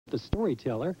The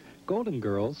Storyteller, Golden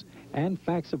Girls, and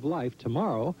Facts of Life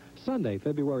tomorrow, Sunday,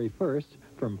 February 1st,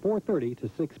 from 4:30 to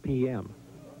 6 p.m.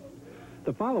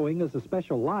 The following is a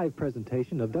special live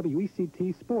presentation of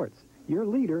WECT Sports, your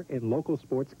leader in local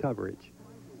sports coverage.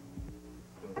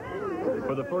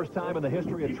 For the first time in the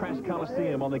history of Trask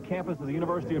Coliseum on the campus of the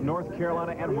University of North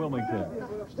Carolina at Wilmington,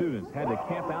 students had to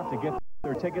camp out to get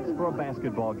their tickets for a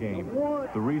basketball game.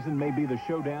 The reason may be the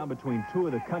showdown between two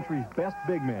of the country's best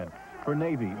big men. For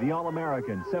Navy, the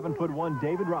All-American 7'1"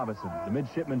 David Robinson, the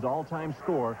midshipman's all-time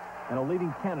scorer, and a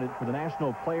leading candidate for the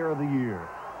National Player of the Year.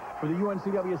 For the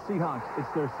UNCW Seahawks,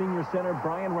 it's their senior center,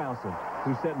 Brian Rowson,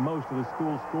 who set most of the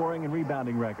school's scoring and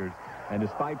rebounding records, and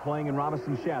despite playing in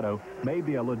Robinson's shadow, may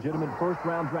be a legitimate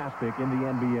first-round draft pick in the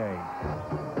NBA.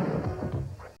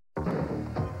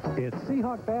 It's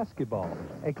Seahawk basketball,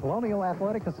 a Colonial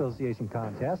Athletic Association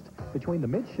contest between the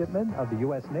midshipmen of the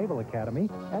U.S. Naval Academy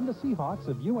and the Seahawks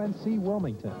of UNC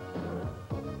Wilmington.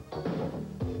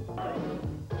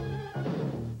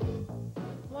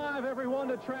 Live, everyone,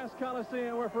 to Trask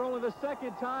Coliseum, where for only the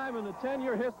second time in the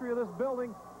 10-year history of this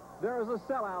building, there is a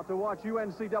sellout to watch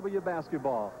UNCW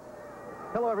basketball.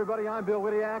 Hello, everybody. I'm Bill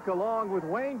Widiak, along with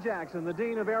Wayne Jackson, the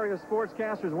Dean of Area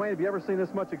Sportscasters. Wayne, have you ever seen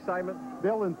this much excitement?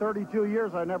 Bill, in 32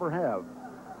 years, I never have.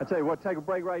 I tell you what, take a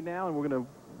break right now, and we're going to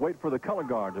wait for the color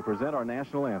guard to present our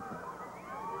national anthem.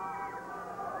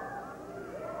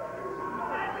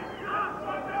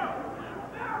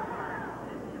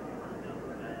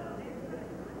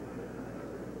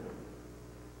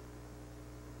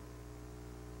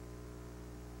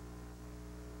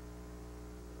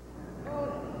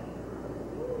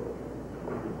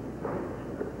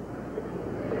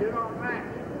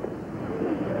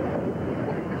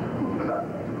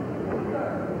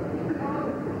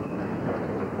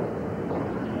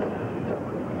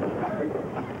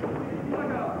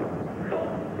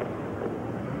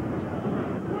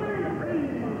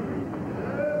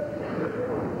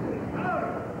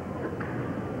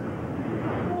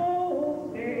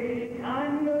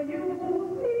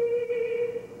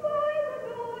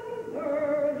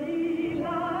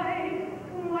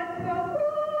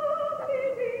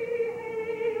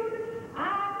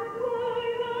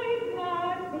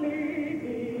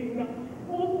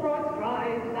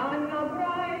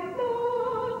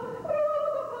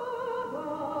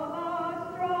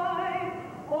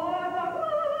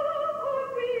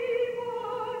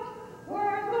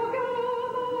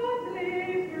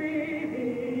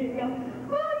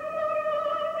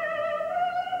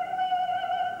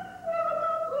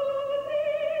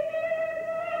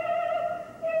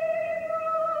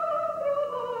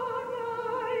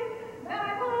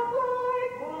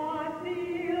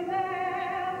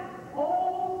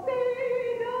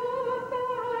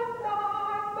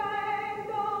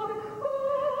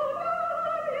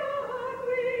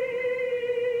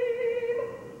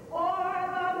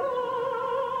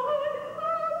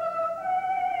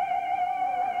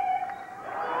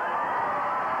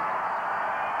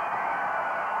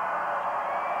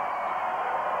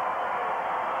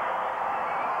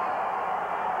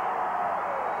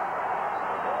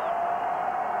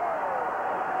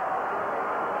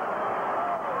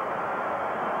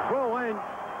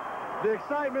 The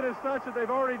excitement is such that they've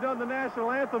already done the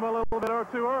national anthem a little bit or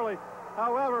too early.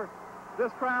 However,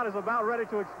 this crowd is about ready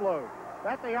to explode.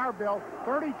 That they are, Bill.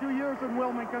 32 years in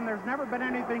Wilmington, there's never been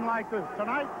anything like this.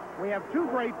 Tonight, we have two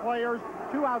great players,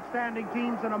 two outstanding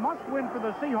teams, and a must-win for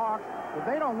the Seahawks. If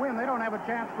they don't win, they don't have a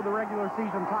chance for the regular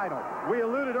season title. We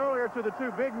alluded earlier to the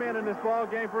two big men in this ball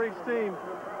game for each team.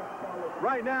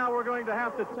 Right now, we're going to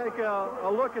have to take a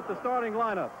look at the starting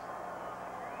lineups.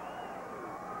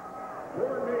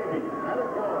 For Navy, at a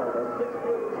guard, a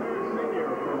 6'2" senior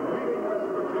from Wheeling, West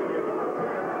Virginia, number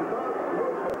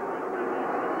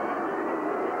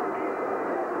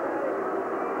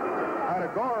 10, at a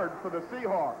guard for the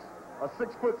Seahawks, a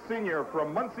 6' senior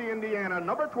from Muncie, Indiana,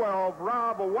 number 12,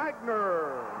 Rob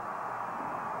Wagner.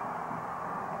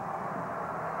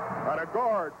 At a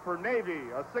guard for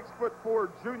Navy, a 6'4"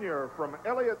 junior from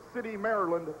Elliott City,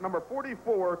 Maryland, number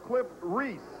 44, Cliff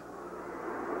Reese.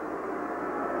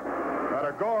 At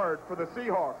a guard for the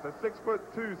Seahawks, a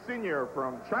 6'2" senior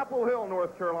from Chapel Hill,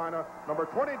 North Carolina, number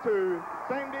 22,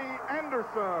 Sandy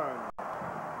Anderson.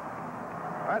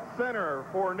 At center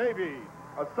for Navy,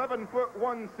 a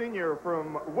 7'1" senior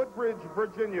from Woodbridge,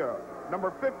 Virginia,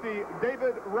 number 50,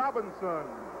 David Robinson.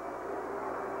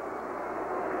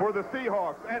 For the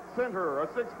Seahawks, at center, a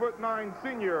 6'9"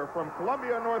 senior from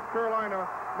Columbia, North Carolina,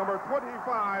 number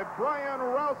 25, Brian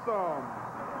Rowson.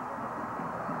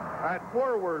 At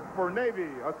forward for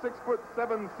Navy, a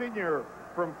 6'7" senior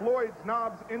from Floyd's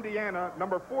Knobs, Indiana,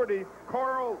 number 40,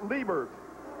 Carl Liebert.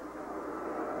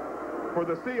 For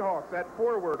the Seahawks at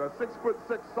forward, a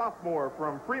 6'6" sophomore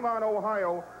from Fremont,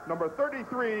 Ohio, number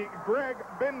 33, Greg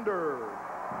Bender.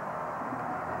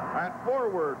 At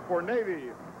forward for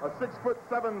Navy, a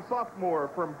 6'7" sophomore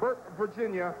from Burke,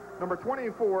 Virginia, number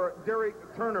 24, Derek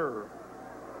Turner.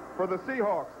 For the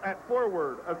Seahawks at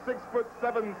forward, a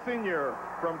 6'7" senior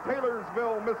from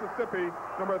Taylorsville, Mississippi,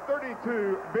 number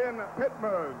 32, Ben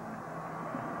Pittman.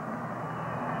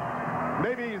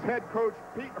 Navy's head coach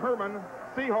Pete Herman,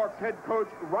 Seahawks head coach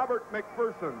Robert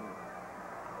McPherson.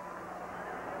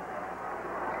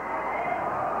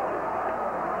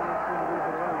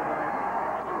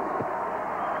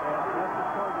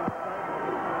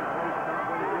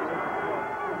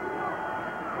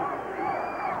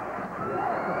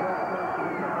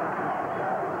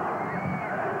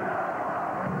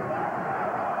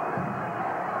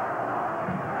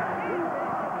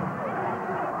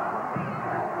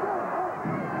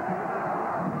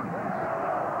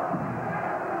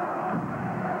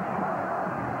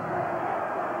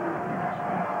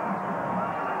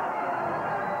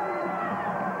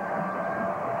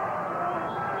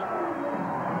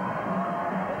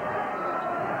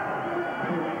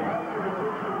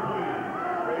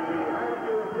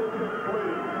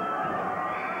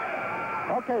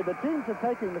 Okay, the teams are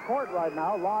taking the court right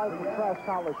now, live from Trask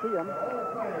Coliseum.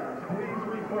 Please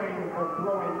refrain from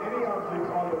throwing any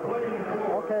objects on the playing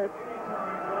floor. Okay.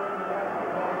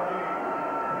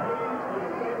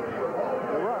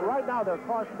 Right now they're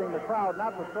cautioning the crowd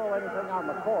not to throw anything on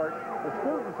the court. The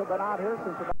students have been out here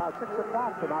since about 6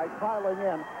 o'clock tonight, piling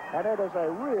in, and it is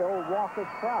a real raucous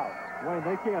crowd. Wayne,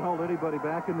 they can't hold anybody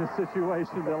back in this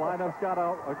situation. The lineup's got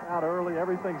out early.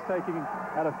 Everything's taking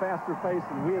at a faster pace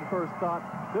than we had first thought.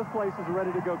 This place is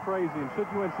ready to go crazy, and should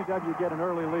UNCW get an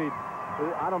early lead,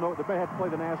 I don't know, they may have to play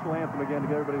the national anthem again to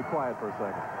get everybody quiet for a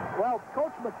second. Well,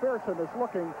 Coach McPherson is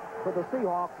looking for the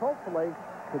Seahawks, hopefully,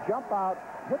 to jump out,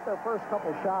 hit their first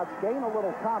couple shots, gain a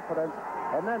little confidence,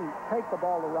 and then take the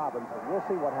ball to Robinson. We'll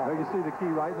see what happens. There you see the key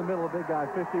right in the middle, a big guy,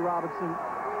 50 Robinson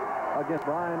against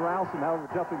Brian Rowson. However,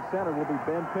 jumping center will be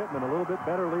Ben Pittman, a little bit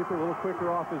better leaper, a little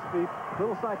quicker off his feet. A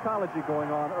little psychology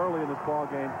going on early in this ball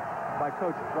game by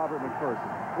Coach Robert McPherson.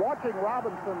 Watching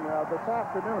Robinson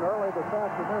early this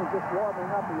afternoon, just warming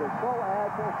up, he is so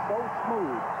agile, so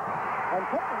smooth. And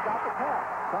Pittman got the pass.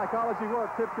 Psychology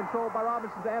work, tip controlled by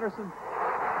Robinson to Anderson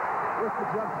with the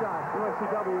jump shot.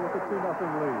 UNCW with a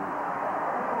 2-0 lead.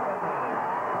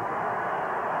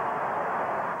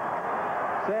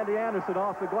 Sandy Anderson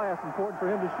off the glass. Important for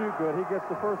him to shoot good. He gets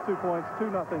the first 2 points.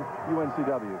 2-0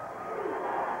 UNCW.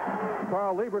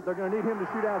 Carl Liebert, they're going to need him to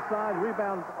shoot outside.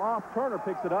 Rebounds off. Turner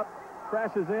picks it up.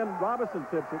 Crashes in. Robinson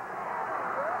tips it.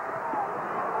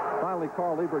 Finally,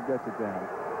 Carl Liebert gets it down.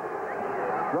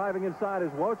 Driving inside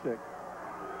is Wojcik.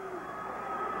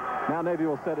 Now Navy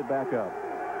will set it back up.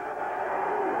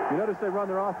 You notice they run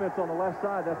their offense on the left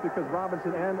side. That's because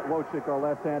Robinson and Wojcik are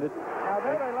left-handed. Now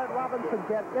there they let Robinson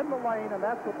get in the lane, and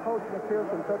that's what Coach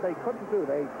McPherson said they couldn't do.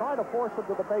 They try to force him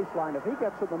to the baseline. If he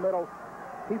gets in the middle,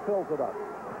 he fills it up.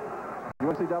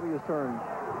 UNCW's turn.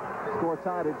 Score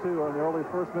tied at 2 on the early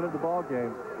first minute of the ball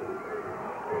game.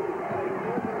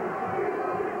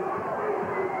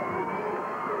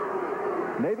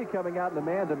 Navy coming out in the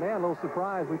man-to-man, a little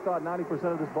surprised. We thought 90%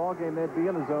 of this ball game they'd be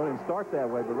in the zone and start that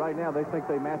way, but right now they think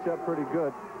they match up pretty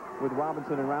good with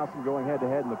Robinson and Rowson going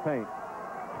head-to-head in the paint.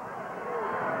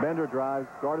 Bender drives,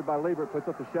 guarded by Liebert, puts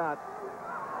up the shot.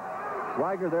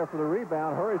 Wagner there for the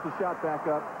rebound, hurries the shot back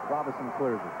up. Robinson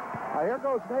clears it. Now here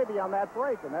goes Navy on that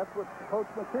break, and that's what Coach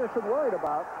McPherson worried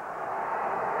about.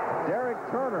 Derek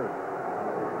Turner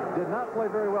did not play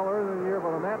very well earlier in the year, but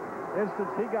on that instance,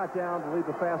 he got down to lead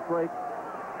the fast break.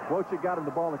 Wojcik got him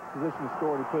the ball in position to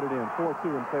score, and he put it in. 4-2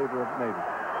 in favor of Navy.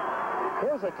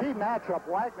 Here's a key matchup,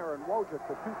 Wagner and Wojcik,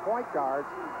 the 2 point guards,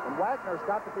 and Wagner's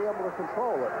got to be able to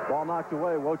control it. Ball knocked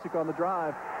away. Wojcik on the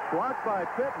drive. Blocked by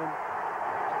Pittman.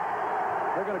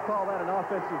 They're going to call that an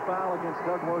offensive foul against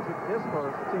Doug Wojcik, his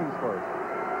first, team's first.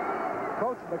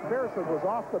 Coach McPherson was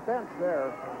off the bench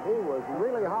there. He was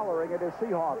really hollering at his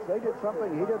Seahawks. They did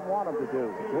something he didn't want them to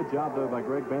do. Good job, though, by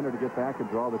Greg Bender to get back and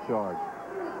draw the charge.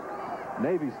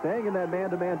 Navy staying in that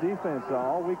man-to-man defense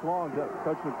all week long.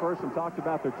 Coach McPherson talked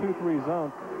about their 2-3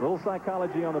 zone. A little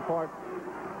psychology on the part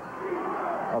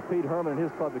of Pete Herman and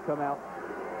his club to come out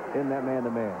in that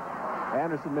man-to-man.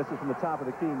 Anderson misses from the top of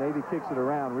the key. Navy kicks it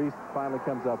around. Reese finally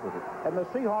comes up with it. And the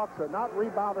Seahawks are not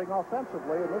rebounding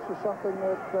offensively, and this is something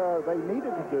that they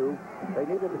needed to do. They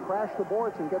needed to crash the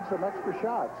boards and get some extra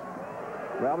shots.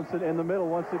 Robinson in the middle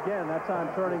once again, that time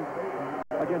turning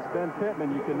against Ben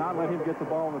Pittman. You cannot let him get the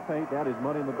ball in the paint. That is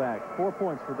money in the back. 4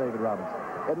 points for David Robinson.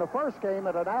 In the first game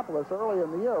at Annapolis early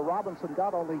in the year, Robinson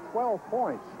got only 12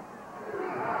 points.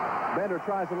 Bender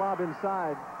tries to lob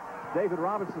inside. David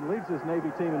Robinson leads this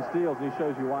Navy team in steals, and he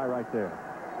shows you why right there.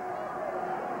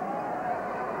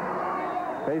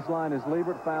 Baseline is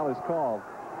Liebert. Foul is called.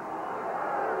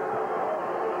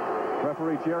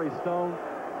 Referee Jerry Stone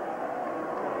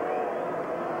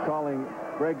calling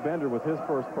Greg Bender with his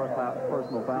first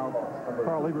personal foul.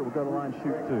 Carl Liebert will go to the line,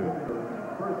 shoot 2.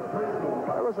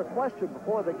 There was a question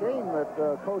before the game that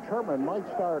Coach Herman might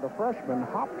start a freshman,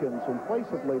 Hopkins, in place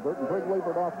of Liebert and bring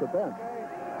Liebert off the bench.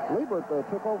 Liebert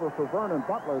took over for Vernon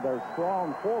Butler, their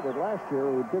strong forward last year,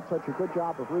 who did such a good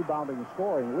job of rebounding and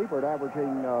scoring. Liebert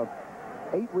averaging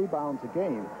 8 rebounds a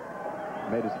game.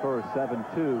 Made his first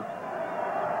 7-2.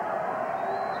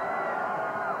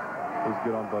 He's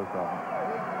good on both of them.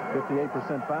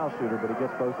 58% foul shooter, but he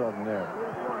gets both of them there.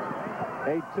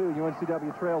 8-2,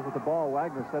 UNCW trails with the ball.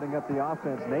 Wagner setting up the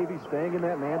offense. Navy staying in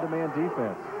that man-to-man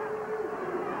defense.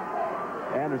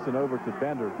 Anderson over to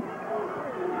Bender.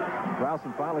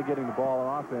 Rowson finally getting the ball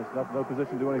on offense. No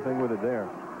position to do anything with it there.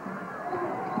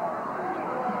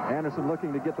 Anderson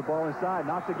looking to get the ball inside.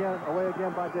 Knocked away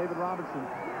again by David Robinson.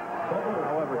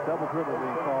 However, double dribble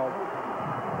being called.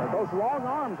 Those long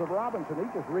arms of Robinson, he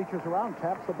just reaches around,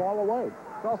 taps the ball away.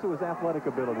 It's also his athletic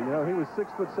ability. You know, he was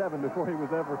 6'7" before he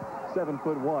was ever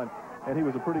 7'1", and he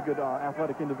was a pretty good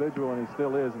athletic individual, and he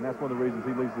still is, and that's one of the reasons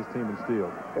he leads this team in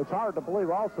steals. It's hard to believe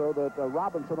also that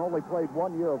Robinson only played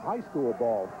 1 year of high school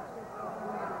ball.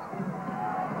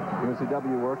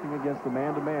 UNCW working against the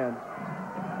man-to-man,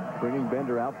 bringing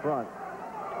Bender out front.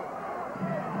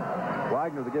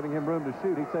 Wagner, they're giving him room to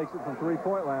shoot. He takes it from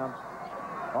three-point line.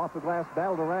 Off the glass,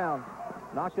 battled around,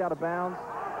 knocked out of bounds.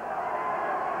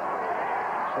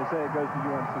 They say it goes to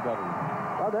UNCW.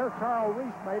 Well, there Carl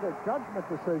Reese made a judgment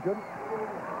decision.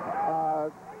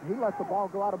 He let the ball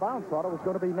go out of bounds, thought it was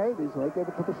going to be Navy's, and they gave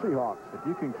it to the Seahawks. If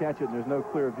you can catch it and there's no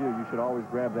clear view, you should always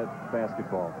grab that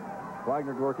basketball.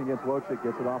 Wagner working against Wojcik,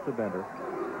 gets it off to Bender.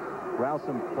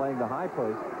 Rowson playing the high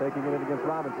post, taking it in against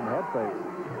Robinson, head fake.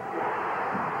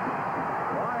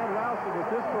 With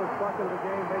this first bucket of the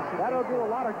game makes it. That'll do a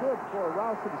lot of good for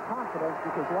Rowson's confidence,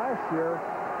 because last year,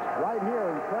 right here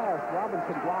in class,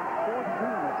 Robinson blocked 14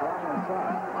 at Ryan's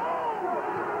side.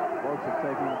 Wojcik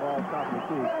taking the ball top of the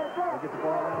key. They get the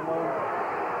ball down low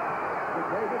to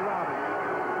David Robinson.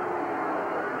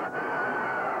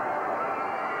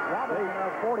 Robinson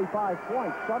had 45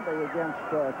 points Sunday against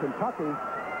Kentucky.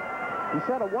 He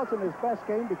said it wasn't his best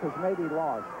game because Navy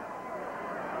lost.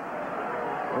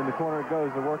 In the corner it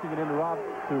goes. They're working it into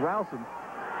Rowson.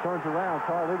 Turns around.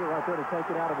 Carl Liebert right there to take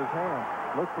it out of his hand.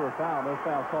 Looks for a foul. No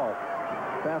foul called.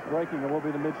 Fast breaking, and will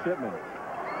be the midshipman.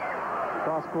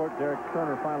 Cross court, Derek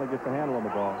Turner finally gets a handle on the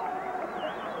ball.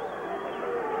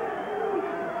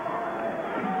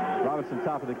 Robinson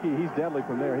top of the key. He's deadly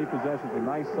from there. He possesses a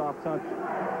nice soft touch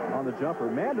on the jumper.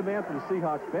 Man-to-man for the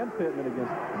Seahawks. Ben Pittman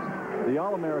against the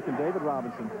All-American David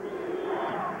Robinson.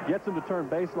 Gets him to turn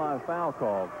baseline, foul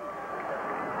called.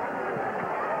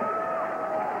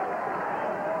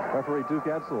 Referee Duke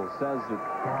Edsel says that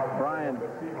Brian,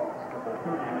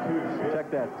 check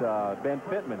that, Ben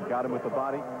Pittman got him with the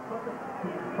body.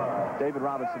 David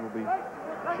Robinson will be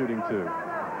shooting 2.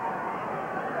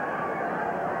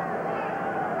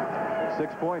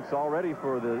 6 points already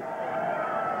for the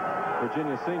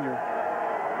Virginia senior,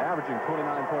 averaging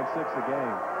 29.6 a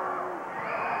game.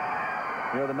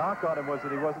 You know, the knock on him was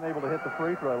that he wasn't able to hit the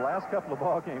free throw. The last couple of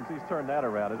ball games, he's turned that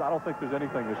around. I don't think there's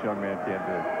anything this young man can't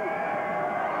do.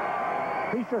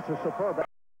 He's just a superb.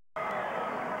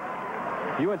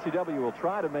 UNCW will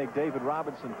try to make David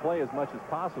Robinson play as much as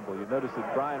possible. You notice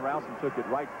that Brian Rowson took it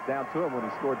right down to him when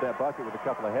he scored that bucket with a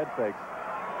couple of head fakes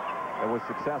and was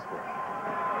successful.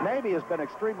 Navy has been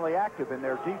extremely active in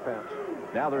their defense.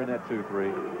 Now they're in that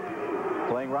 2-3.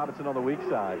 Playing Robinson on the weak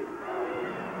side.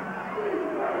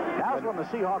 Now's when the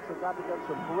Seahawks have got to get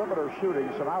some perimeter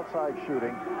shooting, some outside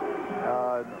shooting.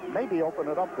 Maybe open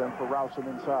it up then for Rowson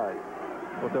inside.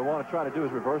 What they want to try to do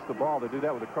is reverse the ball. They do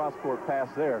that with a cross-court pass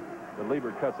there. The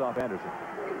Liebert cuts off Anderson.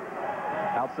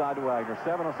 Outside to Wagner.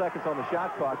 7 seconds on the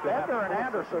shot clock. Bender and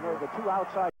Anderson are the two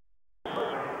outside.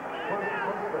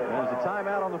 There's a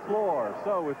timeout on the floor.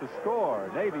 So with the score,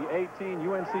 Navy 18,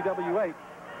 UNCW 8.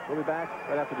 We'll be back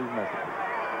right after these messages.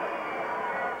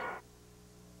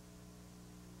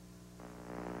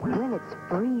 When it's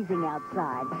freezing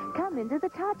outside, come into the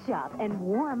Tot Shop and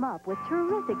warm up with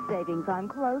terrific savings on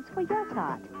clothes for your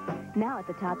tot. Now at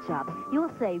the Tot Shop,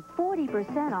 you'll save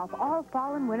 40% off all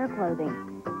fall and winter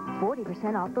clothing,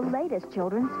 40% off the latest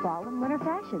children's fall and winter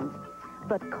fashions,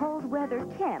 But cold weather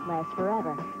can't last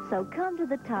forever, so come to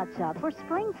the Tot Shop for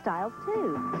spring styles,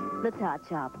 too. The Tot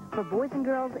Shop, for boys and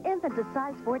girls, infant to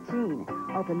size 14.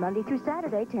 Open Monday through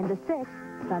Saturday, 10 to 6,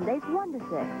 Sundays, 1 to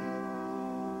 6.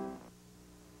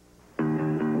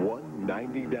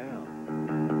 $190 down,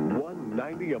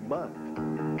 $190 a month.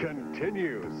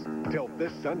 Continues till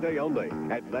this Sunday only.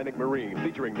 Atlantic Marine,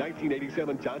 featuring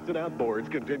 1987 Johnson outboards,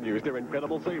 continues their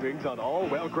incredible savings on all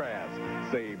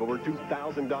Wellcrafts. Save over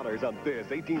 $2,000 on this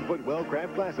 18-foot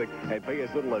Wellcraft Classic and pay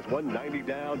as little as $190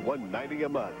 down, $190 a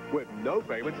month with no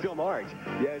payments till March.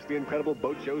 Yes, the incredible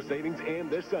boat show savings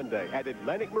end this Sunday at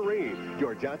Atlantic Marine,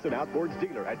 your Johnson outboards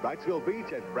dealer at Wrightsville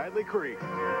Beach and Bradley Creek.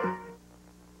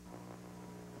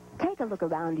 Take a look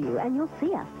around you and you'll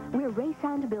see us. We're Ray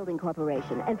Sand Building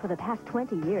Corporation, and for the past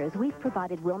 20 years, we've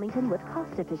provided Wilmington with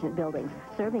cost-efficient buildings,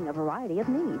 serving a variety of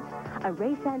needs. A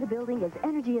Ray Sand building is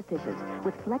energy efficient,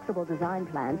 with flexible design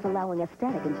plans allowing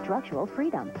aesthetic and structural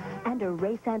freedom. And a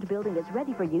Ray Sand building is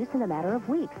ready for use in a matter of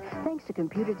weeks, thanks to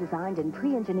computer-designed and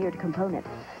pre-engineered components.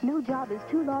 No job is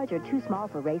too large or too small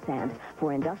for Ray Sand,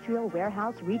 for industrial,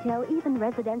 warehouse, retail, even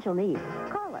residential needs.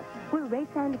 Call us. We're Ray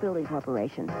Sand Building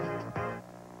Corporation.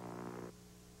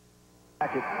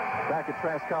 Back at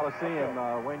Trask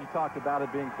Coliseum, Wayne, you talked about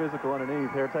it being physical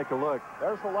underneath. Here, take a look.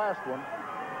 There's the last one.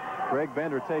 Greg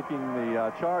Bender taking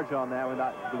the charge on that one.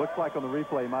 It looks like on the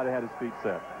replay he might have had his feet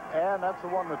set. And that's the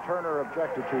one that Turner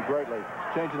objected to greatly.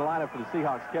 Changing the lineup for the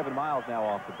Seahawks, Kevin Miles now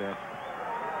off the bench.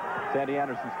 Sandy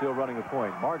Anderson still running the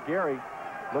point. Mark Gary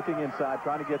looking inside,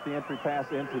 trying to get the entry pass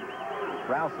into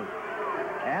Rowson.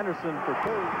 Anderson for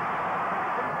two.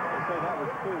 They say that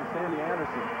was two. Sandy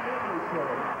Anderson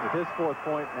with his fourth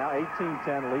point. Now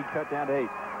 18-10, lead cut down to 8.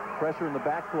 Pressure in the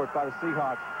backcourt by the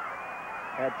Seahawks.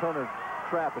 Had Turner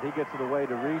trapped, but he gets it away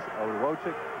to Reese or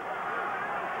Wojcik,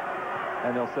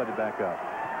 and they'll set it back up.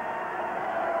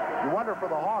 You wonder for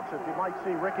the Hawks if you might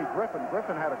see Ricky Griffin.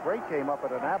 Griffin had a great game up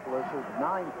at Annapolis with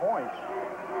 9 points.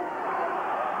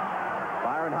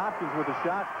 Byron Hopkins with a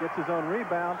shot, gets his own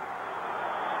rebound.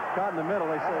 Caught in the middle,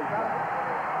 they say.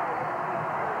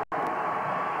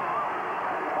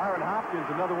 Byron Hopkins,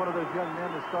 another one of those young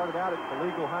men that started out at the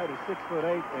legal height of 6'8"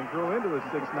 and grew into a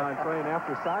 6'9" frame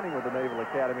after signing with the Naval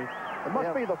Academy. It must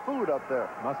be the food up there.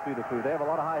 Must be the food. They have a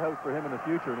lot of high hopes for him in the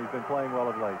future, and he's been playing well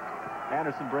of late.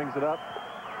 Anderson brings it up.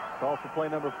 Calls for play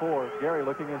number 4. Gary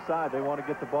looking inside. They want to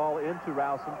get the ball into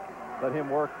Rowson. Let him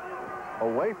work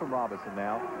away from Robinson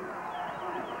now.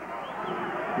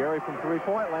 Gary from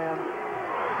three-point land.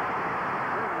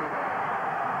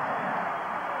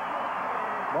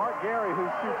 Mark Gary, who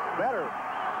shoots better.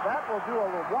 That will do a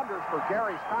little wonders for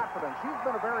Gary's confidence. He's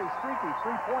been a very streaky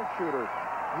three-point shooter.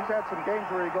 He's had some games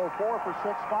where he go 4 for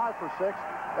 6, 5 for 6.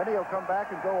 Then he'll come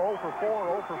back and go 0 for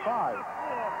 4, 0 for 5.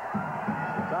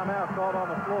 Timeout called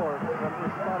on the floor.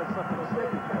 Referee spotted something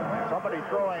sticky. Somebody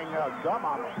throwing gum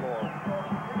on the floor.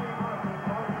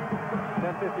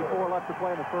 10:54 left to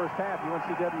play in the first half.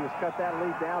 UNCW has cut that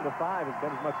lead down to 5. It's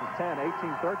been as much as 10.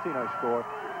 18-13 our score.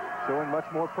 Showing much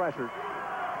more pressure.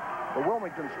 The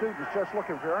Wilmington students just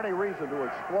looking for any reason to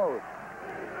explode.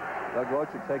 Doug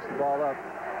Wojcik takes the ball up.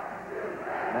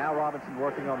 Now Robinson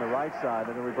working on the right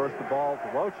side, and then reverse the ball to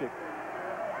Wojcik.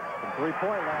 From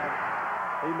three-point land,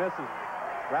 he misses.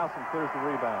 Rowson clears the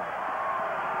rebound.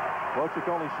 Wojcik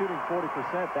only shooting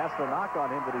 40%. That's the knock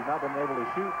on him, that he's not been able to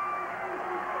shoot.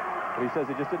 But he says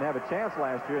he just didn't have a chance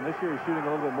last year, and this year he's shooting a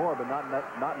little bit more, but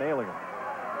not nailing him.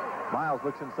 Miles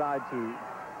looks inside to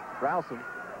Rowson.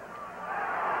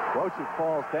 Wojcik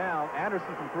falls down.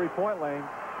 Anderson from three-point lane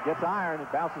gets iron.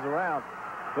 It bounces around.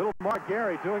 Little Mark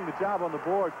Gary doing the job on the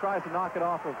board. Tries to knock it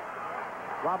off of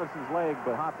Robinson's leg,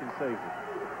 but Hopkins saves it.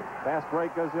 Fast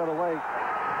break goes the other way.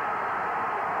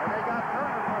 And they got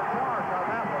Turner for a charge on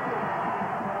that one.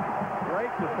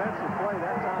 Great defensive play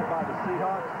that time by the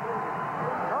Seahawks.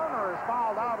 Turner has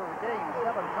fouled out of the game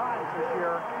 7 times this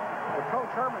year. But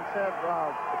Coach Herman said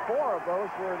 4 of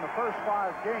those were in the first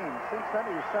 5 games. Since then,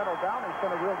 he's settled down. He's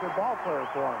been a real good ball player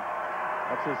for him.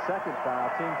 That's his second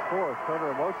foul. Team's 4th.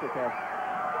 Turner and Wojcik have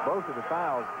both of the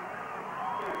fouls.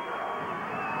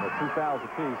 2 fouls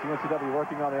apiece. UNCW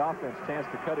working on the offense. Chance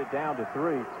to cut it down to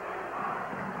 3.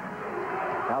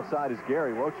 Outside is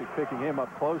Gary. Wojcik picking him up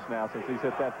close now since he's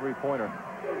hit that three-pointer.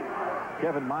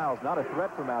 Kevin Miles, not a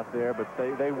threat from out there, but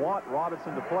they want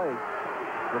Robinson to play.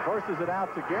 Reverses it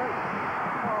out to Gary.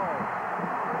 Oh.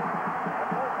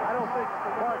 I don't think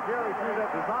Mark Gary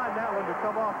designed that one to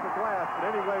come off the glass,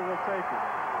 but anyway, we'll take it.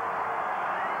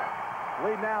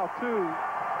 Lead now to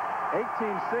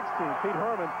 18-16. Pete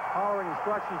Herman hollering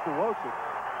instructions to Wojcik,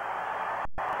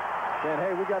 saying,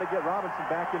 hey, we got to get Robinson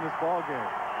back in this ball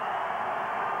game.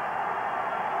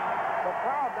 The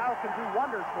crowd now can do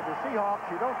wonders for the Seahawks.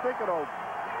 You don't think it'll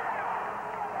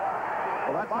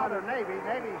bother Navy.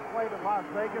 Navy played in Las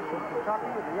Vegas and Kentucky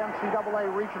in the NCAA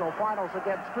regional finals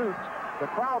against Duke. The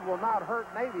crowd will not hurt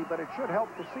Navy, but it should help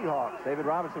the Seahawks. David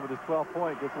Robinson with his 12th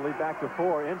point gets the lead back to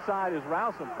 4. Inside is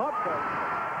Rouse and pump fake.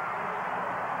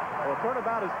 Well,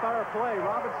 turnabout is fair play.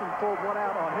 Robinson pulled one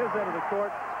out on his end of the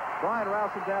court. Brian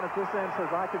Rousen down at this end says,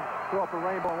 I can throw up a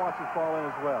rainbow and watch it fall in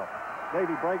as well.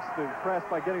 Navy breaks the press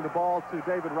by getting the ball to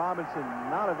David Robinson.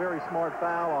 Not a very smart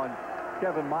foul on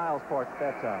Kevin Miles' part at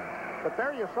that time. But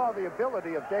there you saw the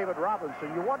ability of David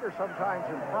Robinson. You wonder sometimes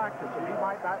in practice if he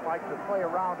might not like to play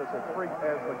around as a point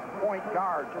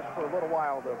guard just for a little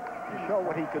while to show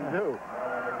what he can do.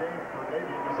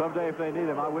 Someday if they need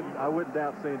him, I wouldn't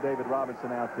doubt seeing David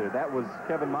Robinson out there. That was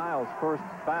Kevin Miles' first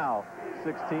foul,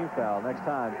 16th foul. Next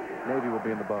time, Navy will be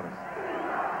in the bonus.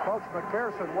 Coach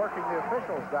McPherson working the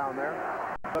officials down there.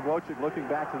 Wojcik looking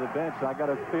back to the bench. I got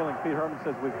a feeling Pete Herman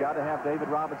says we've got to have David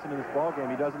Robinson in this ball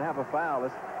game. He doesn't have a foul.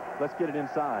 Let's get it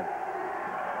inside.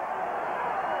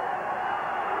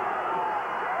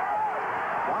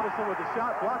 Robinson with the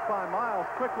shot blocked by Miles.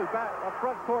 Quickly back up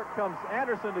front court comes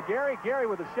Anderson to Gary. Gary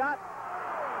with a shot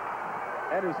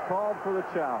and is called for the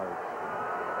charge.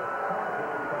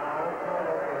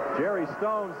 Jerry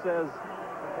Stone says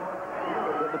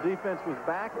that the defense was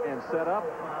back and set up.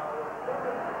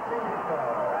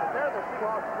 There the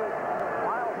Seahawks did.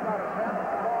 Miles got his head on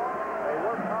the ball. They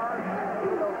worked hard.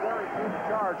 Even though Gary threw the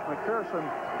charge, McPherson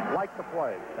liked the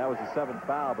play. That was the 7th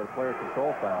foul, but a player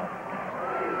control foul.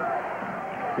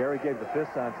 Gary gave the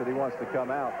fist sign, said he wants to come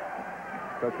out.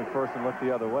 Coach McPherson looked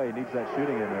the other way. He needs that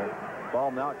shooting in there.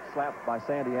 Ball now slapped by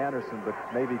Sandy Anderson, but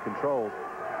Navy controls.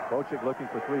 Wojcik looking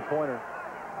for three-pointer.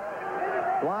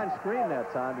 Blind screen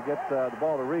that time to get the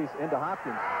ball to Reese into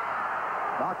Hopkins.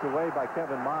 Knocked away by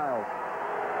Kevin Miles.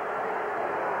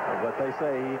 But they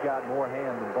say he got more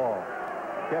hand than ball.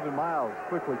 Kevin Miles,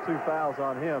 quickly 2 fouls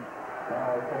on him.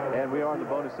 And we are in the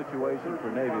bonus situation for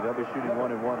Navy. They'll be shooting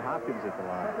 1-1. Hopkins at the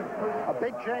line. A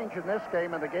big change in this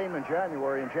game and the game in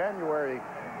January. In January,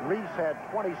 Reese had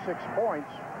 26 points,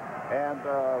 and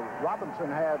Robinson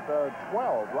had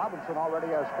 12. Robinson already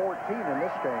has 14 in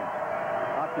this game.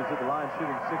 Hopkins at the line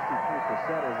shooting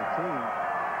 63% as a team.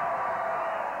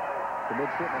 The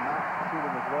midshipmen not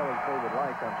shooting as well as they would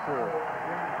like, I'm sure.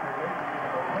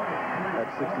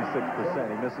 That's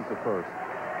 66%. He misses the first.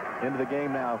 Into the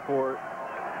game now for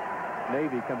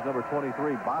Navy comes number 23,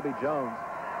 Bobby Jones.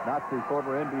 Not the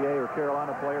former NBA or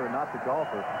Carolina player, and not the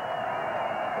golfer.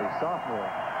 A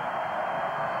sophomore.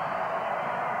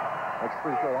 Next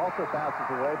free throw also bounces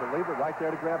away, but leave it right there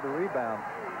to grab the rebound.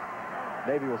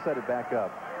 Navy will set it back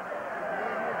up.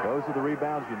 Those are the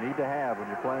rebounds you need to have when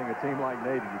you're playing a team like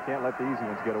Navy. You can't let the easy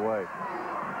ones get away.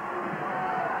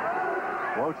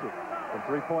 Wojcik from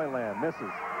three-point land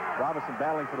misses. Robinson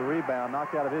battling for the rebound,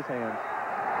 knocked out of his hands.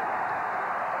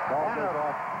 Ball goes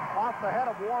off the head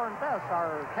of Warren Best,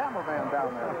 our cameraman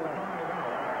down there.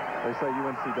 They say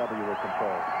UNCW will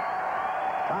control.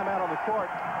 Timeout on the court.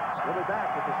 We'll be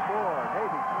back with the score.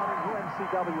 Navy 20,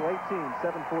 UNCW 18,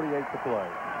 7:48 to play.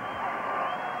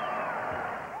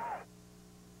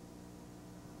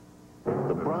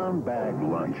 The brown bag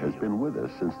lunch has been with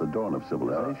us since the dawn of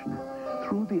civilization.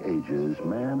 Through the ages,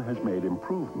 man has made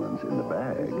improvements in the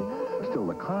bag. Still,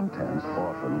 the contents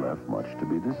often left much to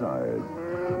be desired.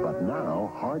 But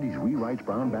now, Hardee's rewrites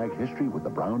brown bag history with the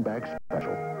Brown Bag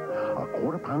Special. A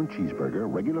quarter-pound cheeseburger,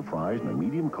 regular fries, and a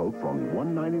medium Coke for only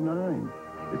 $1.99.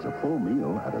 It's a full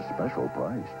meal at a special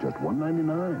price, just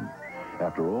 $1.99.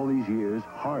 After all these years,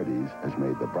 Hardee's has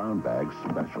made the brown bag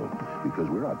special because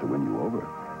we're out to win you over.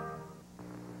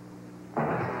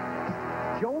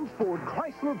 Jones Ford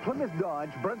Chrysler Plymouth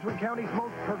Dodge, Brunswick County's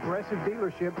most progressive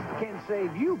dealership, can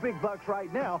save you big bucks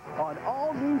right now on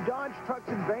all new Dodge trucks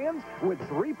and vans with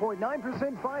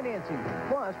 3.9% financing,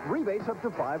 plus rebates up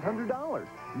to $500.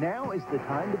 Now is the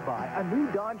time to buy a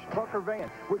new Dodge truck or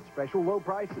van with special low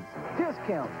prices,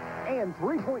 discounts, and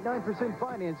 3.9%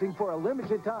 financing for a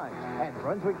limited time at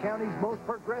Brunswick County's most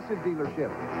progressive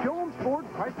dealership, Jones Ford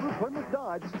Chrysler Plymouth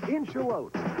Dodge in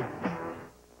Charlotte.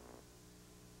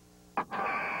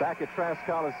 Back at Trask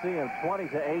Coliseum,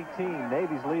 20-18.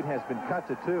 Navy's lead has been cut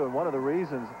to 2, and one of the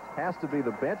reasons has to be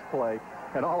the bench play,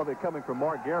 and all of it coming from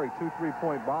Mark Gary. 2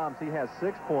 3-point bombs. He has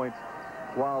 6 points,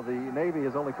 while the Navy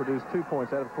has only produced 2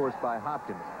 points, that, of course, by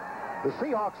Hopkins. The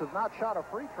Seahawks have not shot a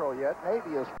free throw yet.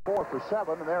 Navy is 4 for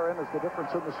 7, and therein is the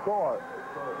difference in the score.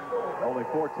 Only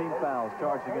 14 fouls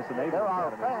charged against the Navy. There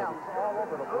are fans all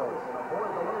over the place.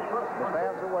 The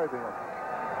fans are waving them.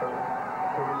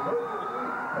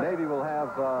 Navy will have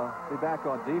be back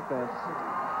on defense.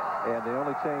 And the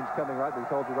only change coming right, we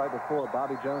told you right before,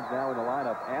 Bobby Jones now in the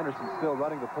lineup. Anderson still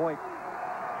running the point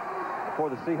for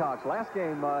the Seahawks. Last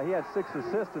game, he had 6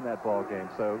 assists in that ball game,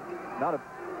 so not a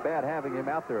bad having him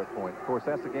out there at point. Of course,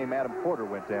 that's the game Adam Porter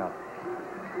went down.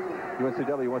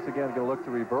 UNCW once again going to look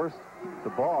to reverse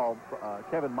the ball.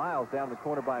 Kevin Miles down in the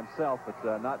corner by himself,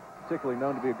 but not particularly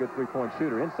known to be a good three-point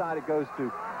shooter. Inside it goes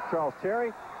to Charles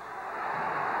Terry.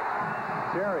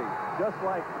 Terry, just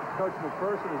like Coach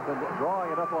McPherson, has been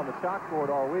drawing it up on the chalkboard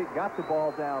all week, got the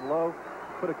ball down low,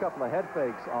 put a couple of head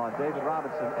fakes on David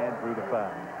Robinson, and drew the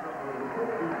foul.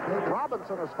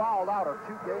 Robinson has fouled out of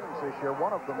 2 games this year.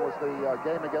 One of them was the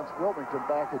game against Wilmington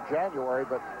back in January,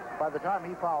 but by the time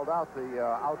he fouled out, the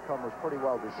outcome was pretty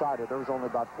well decided. There was only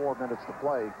about 4 minutes to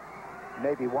play.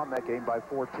 Navy won that game by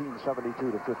 14,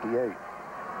 72 to 58.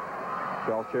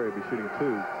 Charles Terry will be shooting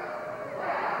 2.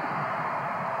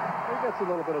 He gets a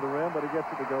little bit of the rim, but he gets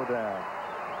it to go down.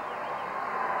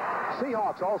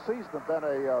 Seahawks all season have been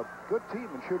a good team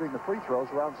in shooting the free throws,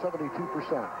 around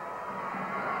 72%.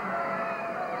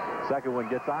 Second one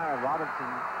gets iron. Robinson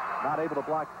not able to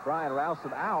block Brian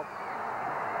Rowson out.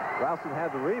 Rowson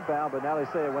had the rebound, but now they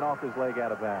say it went off his leg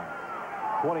out of bounds.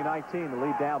 2019, the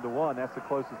lead down to 1. That's the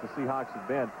closest the Seahawks have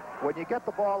been. When you get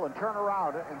the ball and turn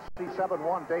around and see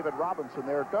 7-1 David Robinson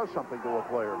there, it does something to a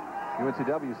player.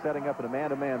 UNCW setting up an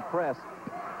a-man-to-man press.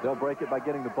 They'll break it by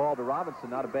getting the ball to Robinson.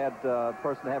 Not a bad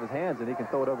person to have his hands in. He can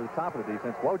throw it over the top of the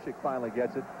defense. Wojcik finally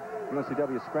gets it.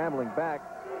 UNCW scrambling back.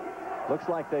 Looks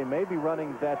like they may be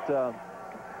running that...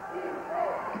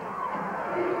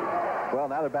 well,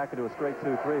 now they're back into a straight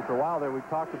 2-3. For a while there, we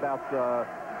talked about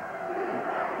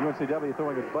UNCW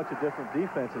throwing a bunch of different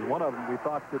defenses. One of them we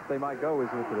thought that they might go is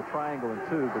with a triangle and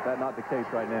 2, but that's not the case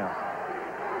right now.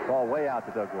 Ball way out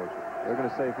to Doug Wojcik. They're going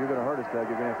to say, if you're going to hurt us, Doug,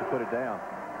 you're going to have to put it down.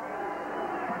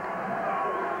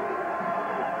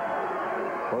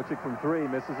 Wojcik from 3,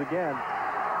 misses again.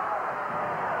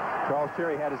 Charles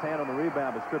Terry had his hand on the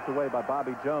rebound, but stripped away by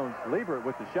Bobby Jones. Liebert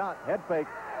with the shot, head fake,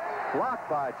 blocked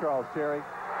by Charles Terry,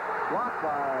 blocked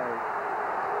by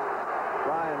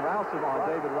Brian Rowson on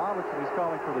David Robinson. He's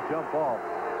calling for the jump ball.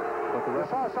 But the You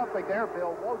saw something there,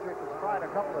 Bill. Wojcik has tried a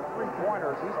couple of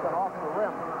three-pointers. He's been off the rim.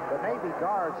 The Navy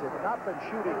guards have not been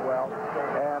shooting well,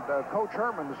 and Coach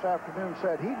Herman this afternoon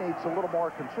said he needs a little more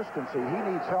consistency. He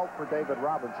needs help for David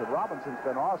Robinson. Robinson's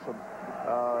been awesome,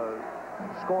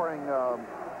 scoring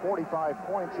 45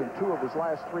 points in 2 of his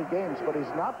last 3 games, but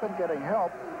he's not been getting help.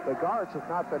 The guards have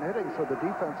not been hitting, so the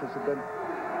defenses have been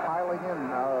piling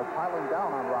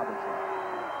down on Robinson.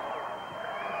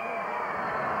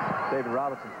 David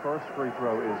Robinson's first free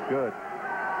throw is good.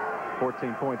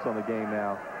 14 points on the game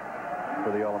now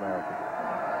for the All-American.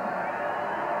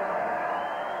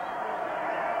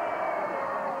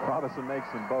 Robinson makes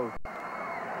them both.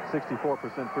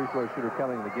 64% free throw shooter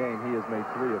coming in the game. He has made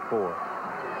 3 of 4.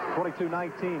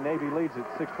 22-19, Navy leads it.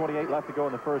 6:28 left to go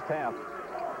in the first half.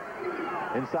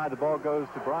 Inside the ball goes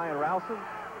to Brian Rowson.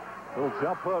 Little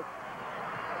jump hook.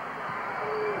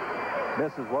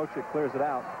 Misses. Wojcik clears it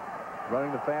out.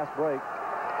 Running the fast break.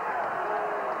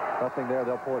 Nothing there.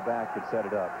 They'll pull it back and set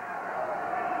it up.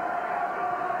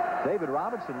 David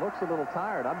Robinson looks a little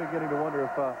tired. I'm beginning to wonder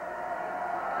if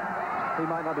he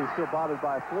might not be still bothered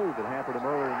by a flu that hampered him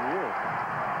earlier in the year.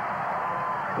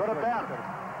 Could have been.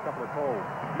 A couple of colds.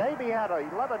 Navy had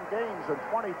 11 games in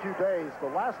 22 days, the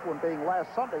last one being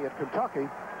last Sunday at Kentucky.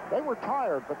 They were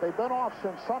tired, but they've been off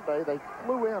since Sunday. They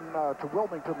flew in to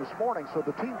Wilmington this morning, so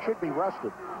the team should be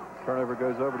rested. Turnover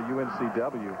goes over to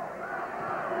UNCW.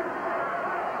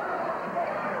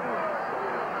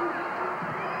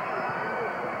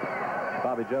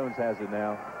 Bobby Jones has it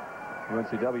now.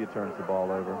 UNCW turns the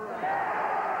ball over.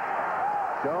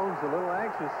 Jones a little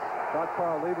anxious. Thought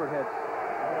Carl Liebert had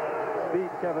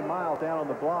beat Kevin Miles down on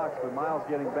the blocks, but Miles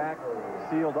getting back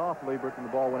sealed off Liebert, and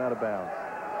the ball went out of bounds.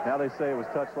 Now they say it was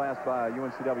touched last by a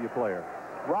UNCW player.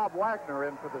 Rob Wagner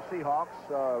in for the Seahawks,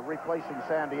 replacing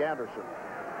Sandy Anderson.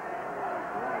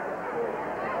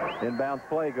 Inbounds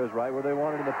play goes right where they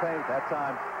wanted in the paint. That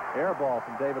time, air ball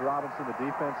from David Robinson. The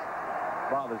defense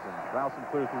bothers him. Rowson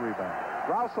clears the rebound.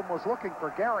 Rowson was looking for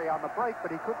Gary on the break,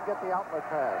 but he couldn't get the outlet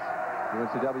pass.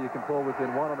 UNCW can pull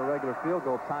within 1 on a regular field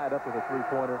goal, tie it up with a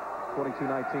three-pointer.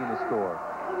 22-19 the score.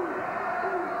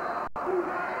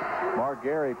 Mark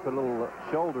Gary put a little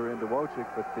shoulder into Wojcik,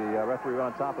 but the referee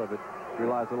on top of it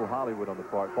realized a little Hollywood on the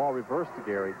part. Ball reversed to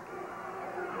Gary.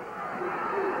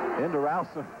 Into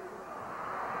Rowson.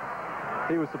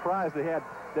 He was surprised they had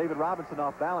David Robinson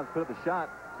off balance, put up the shot,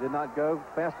 did not go.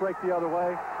 Fast break the other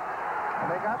way.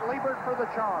 And they got Liebert for the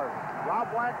charge. Rob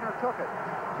Wagner took it.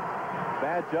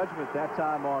 Bad judgment that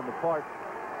time on the part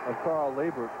of Carl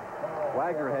Liebert.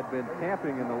 Wagner had been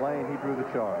camping in the lane. He drew the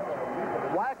charge.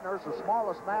 Wagner's the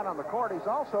smallest man on the court. He's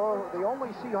also the only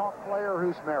Seahawk player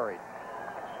who's married.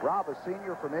 Rob, a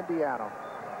senior from Indiana.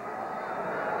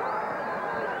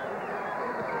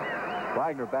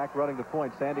 Wagner back running the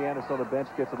point. Sandy Anderson on the bench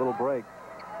gets a little break.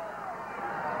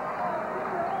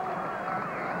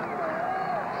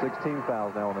 16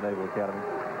 fouls now on the Naval Academy.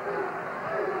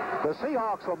 The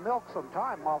Seahawks will milk some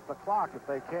time off the clock if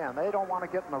they can. They don't want to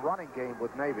get in the running game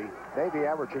with Navy. Navy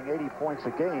averaging 80 points a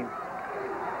game.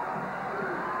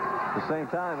 At the same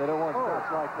time, they don't want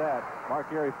shots like that.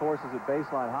 Mark Gary forces it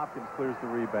baseline. Hopkins clears the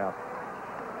rebound.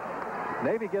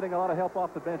 Navy getting a lot of help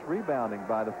off the bench rebounding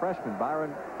by the freshman,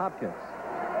 Byron Hopkins.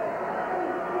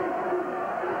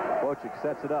 Wojcik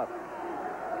sets it up.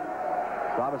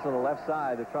 Robinson on the left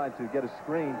side. They're trying to get a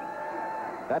screen.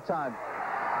 That time,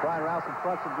 Brian Rouse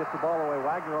fronts him, gets the ball away.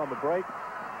 Wagner on the break.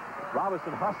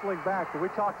 Robinson hustling back. We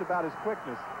talked about his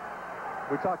quickness.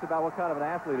 We talked about what kind of an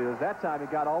athlete he is. That time he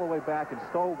got all the way back and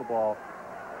stole the ball.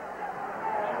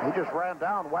 He just ran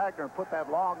down Wagner and put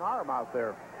that long arm out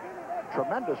there.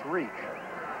 Tremendous reach.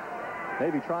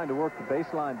 Maybe trying to work the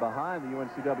baseline behind the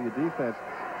UNCW defense.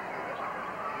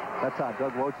 That time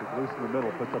Doug Wojcik loose in the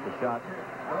middle, puts up a shot.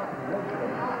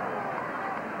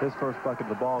 His first bucket of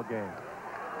the ball game.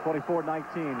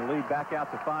 24-19, the lead back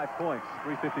out to 5 points.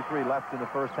 3:53 left in the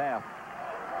first half.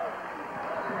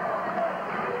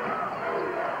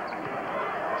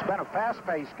 It's been a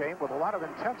fast-paced game with a lot of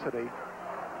intensity.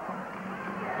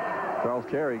 Charles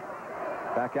Cherry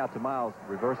back out to Miles.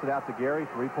 Reverse it out to Gary.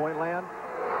 Three-point land.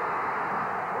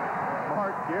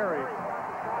 Mark Gary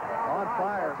on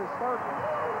fire. That's his third one.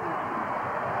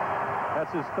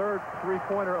 That's his third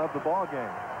three-pointer of the ball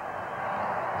game.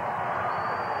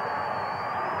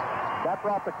 That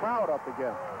brought the crowd up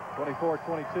again.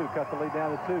 24-22, cut the lead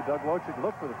down to 2. Doug Wojcik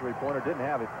looked for the three-pointer, didn't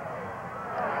have it.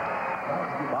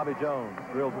 Bobby Jones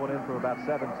drills one in from about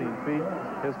 17 feet.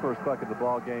 His first bucket of the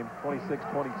ball game,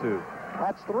 26-22.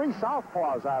 That's 3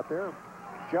 southpaws out there.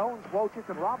 Jones, Wojcik,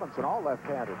 and Robinson, all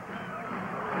left-handed.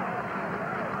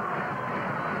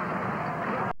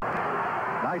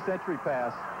 Nice entry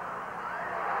pass.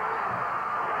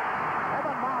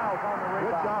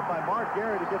 Good job by Mark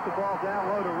Gary to get the ball down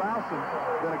low to Rowson.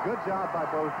 Then a good job by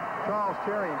both Charles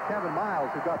Cherry and Kevin Miles,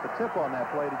 who got the tip on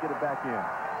that play to get it back in.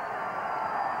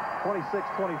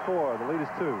 26-24, the lead is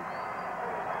 2.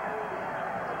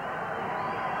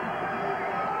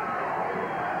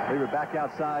 Leave it back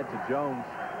outside to Jones.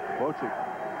 Wojcik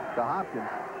to Hopkins.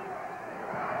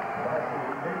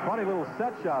 Funny little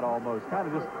set shot almost. Kind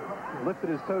of just lifted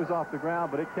his toes off the ground,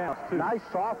 but it counts too. Nice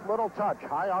soft little touch.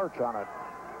 High arch on it.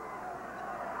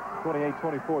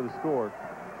 28-24 the score.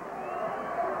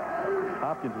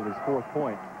 Hopkins with his 4th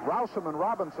point. Rowsome and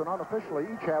Robinson unofficially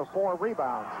each have 4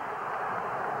 rebounds.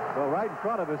 Well, right in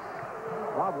front of us,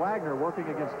 Rob Wagner working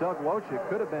against Doug Wojcik.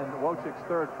 Could have been Wojcik's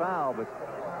 3rd foul, but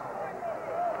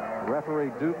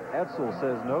referee Duke Edsel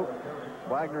says nope.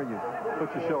 Wagner, you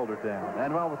put your shoulder down.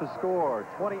 And well, with the score,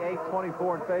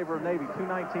 28-24 in favor of Navy.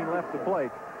 2:19 left to play.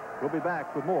 We'll be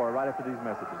back with more right after these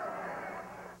messages.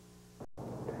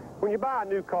 When you buy a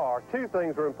new car, 2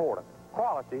 things are important: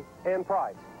 quality and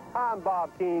price. Hi, I'm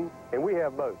Bob King, and we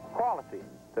have both. Quality,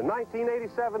 the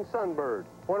 1987 Sunbird,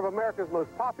 one of America's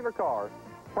most popular cars.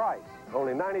 Price,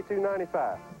 only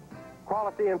 $92.95.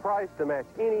 Quality and price to match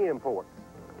any import.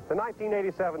 The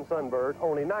 1987 Sunbird,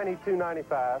 only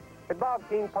 $92.95 at Bob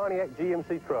King Pontiac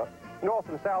GMC Truck, North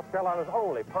and South Carolina's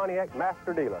only Pontiac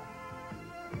master dealer.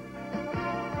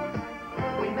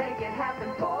 We make it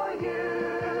happen for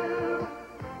you.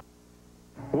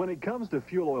 When it comes to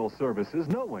fuel oil services,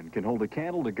 no one can hold a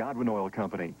candle to Godwin Oil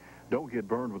Company. Don't get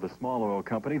burned with a small oil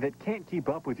company that can't keep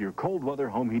up with your cold weather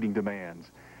home heating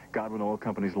demands. Godwin Oil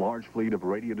Company's large fleet of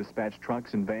radio dispatch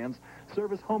trucks and vans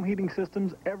service home heating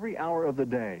systems every hour of the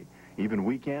day, even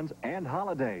weekends and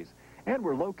holidays. And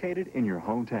we're located in your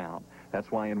hometown.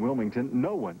 That's why in Wilmington,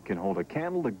 no one can hold a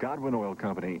candle to Godwin Oil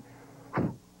Company.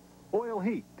 Oil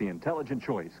heat, the intelligent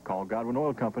choice. Call Godwin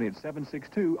Oil Company at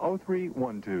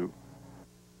 762-0312.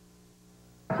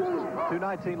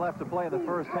 2:19 left to play in the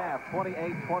first half.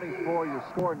 28-24 your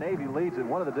score. Navy leads it.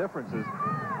 One of the differences,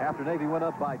 after Navy went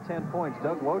up by 10 points,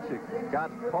 Doug Wojcik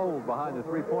got pulled behind the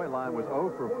three-point line, was 0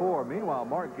 for 4. Meanwhile,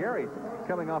 Mark Gary,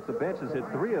 coming off the bench, has hit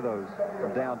 3 of those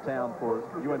from downtown for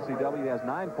UNCW. He has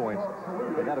 9 points.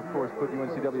 And that, of course, put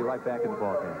UNCW right back in the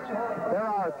ballgame. There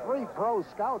are 3 pro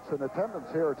scouts in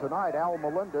attendance here tonight. Al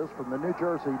Melendez from the New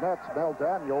Jersey Nets, Mel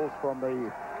Daniels from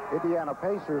the Indiana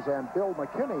Pacers, and Bill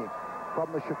McKinney from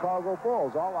the Chicago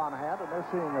Bulls, all on hand, and they're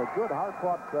seeing a good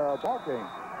hard-fought ball game.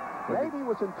 Navy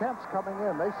was intense coming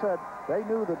in. They said they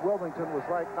knew that Wilmington was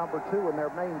ranked number 2 in their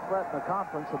main threat in the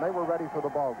conference, and they were ready for the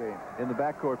ball game. In the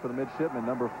backcourt for the midshipman,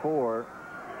 number 4,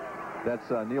 that's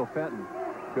Neil Fenton.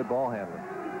 Good ball handling,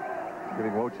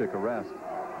 giving Wojcik a rest.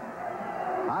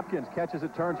 Hopkins catches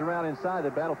it, turns around inside. They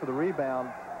battle for the rebound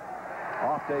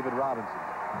off David Robinson.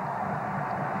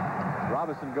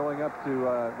 Robinson going up to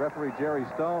referee Jerry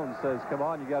Stone, says, come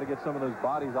on, you got to get some of those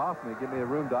bodies off me. Give me a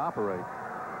room to operate.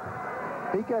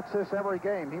 He gets this every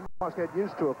game. He must get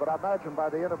used to it, but I imagine by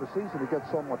the end of the season he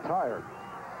gets somewhat tired.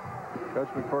 Coach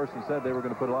McPherson said they were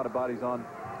going to put a lot of bodies on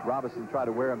Robinson, try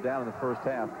to wear him down in the first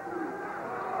half.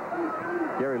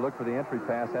 Gary looked for the entry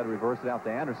pass, had to reverse it out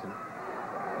to Anderson.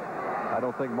 I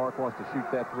don't think Mark wants to shoot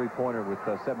that three-pointer with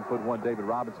 7'1" David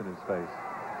Robinson in his face.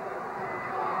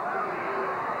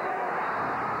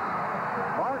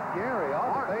 Mark Gary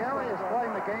is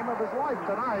playing the game of his life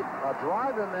tonight. A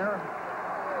drive in there.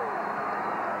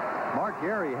 Mark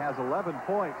Gary has 11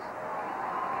 points.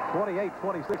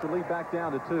 28-26 to lead back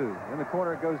down to 2. In the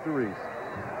corner it goes to Reese.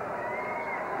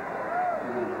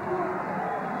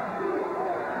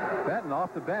 Benton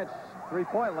off the bench.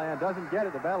 Three-point land, doesn't get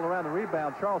it. The battle around the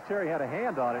rebound. Charles Cherry had a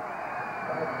hand on it.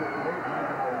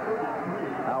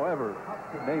 However,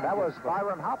 that was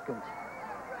Byron Hopkins.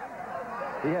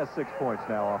 He has 6 points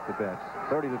now off the bench.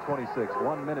 30-26.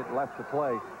 1 minute left to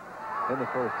play in the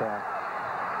first half.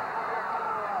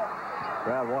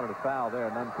 Crowd wanted a foul there,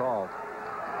 none called.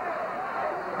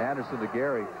 Anderson to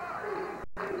Gary.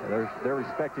 They're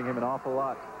respecting him an awful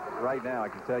lot right now, I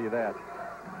can tell you that.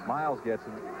 Miles gets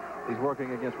him. He's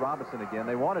working against Robinson again.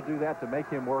 They want to do that to make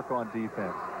him work on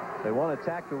defense. They want to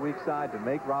attack the weak side to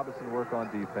make Robinson work on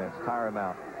defense, tire him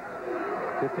out.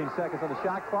 15 seconds on the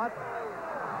shot clock.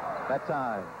 That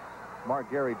time, Mark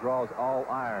Gary draws all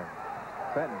iron.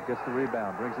 Fenton gets the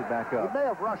rebound, brings it back up. He may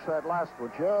have rushed that last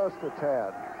one just a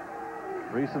tad.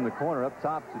 Reese in the corner up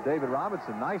top to David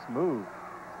Robinson. Nice move.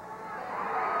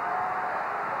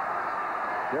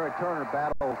 Derek Turner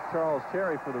battles Charles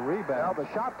Cherry for the rebound. Now the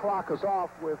shot clock is off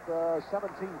with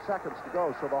 17 seconds to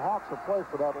go, so the Hawks will play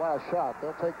for that last shot.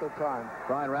 They'll take their time.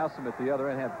 Brian Rousum at the other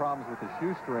end had problems with the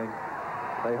shoestring.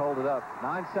 They hold it up.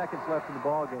 9 seconds left in the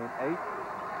ball game. 8.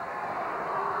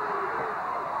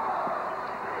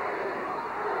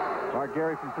 Mark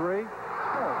Gary from 3.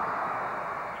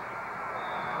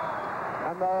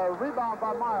 And the rebound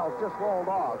by Miles just rolled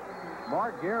off.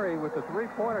 Mark Gary with the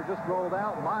three-pointer just rolled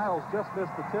out. Miles just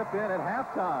missed the tip in at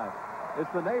halftime.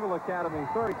 It's the Naval Academy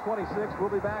 30-26. We'll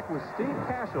be back with Steve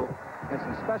Cashel and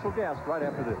some special guests right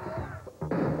after this.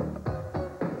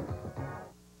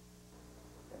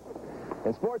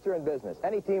 In sports or in business,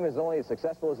 any team is only as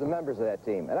successful as the members of that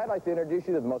team. And I'd like to introduce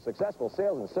you to the most successful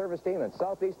sales and service team in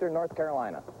southeastern North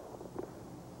Carolina.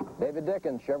 David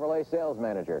Dickens, Chevrolet Sales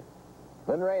Manager.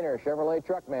 Lynn Rayner, Chevrolet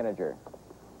Truck Manager.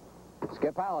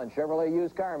 Skip Holland, Chevrolet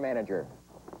Used Car Manager.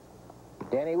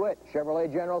 Danny Witt,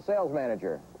 Chevrolet General Sales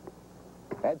Manager.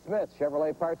 Ed Smith,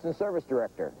 Chevrolet Parts and Service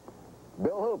Director.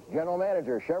 Bill Hoops, General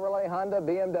Manager, Chevrolet, Honda,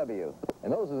 BMW.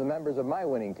 And those are the members of my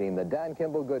winning team, the Don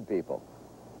Kimball Good People.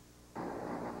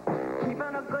 Keeping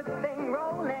a good thing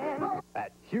rolling.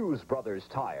 At Hughes Brothers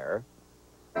Tire,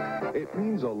 it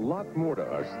means a lot more to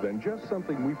us than just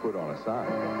something we put on a sign.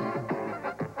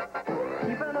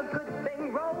 Keeping a good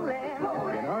thing rolling.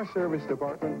 In our service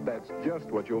department, that's just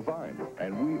what you'll find.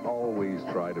 And we always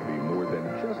try to be more than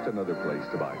just another place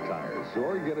to buy tires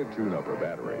or get a tune-up or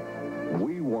battery.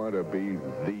 We want to be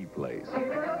the place.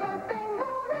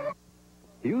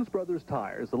 Hughes Brothers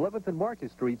Tires, 11th and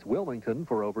Market Streets, Wilmington,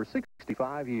 for over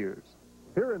 65 years.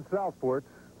 Here in Southport,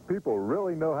 people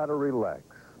really know how to relax.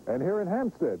 And here in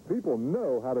Hampstead, people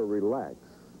know how to relax.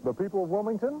 The people of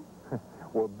Wilmington?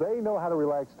 Well, they know how to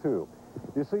relax, too.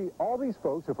 You see, all these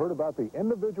folks have heard about the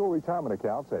individual retirement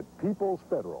accounts at People's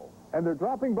Federal. And they're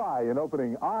dropping by and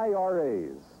opening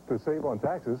IRAs to save on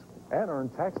taxes and earn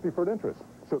tax-deferred interest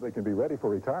so they can be ready for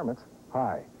retirement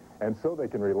high. And so they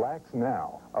can relax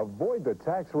now. Avoid the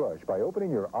tax rush by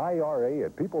opening your IRA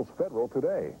at People's Federal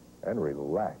today and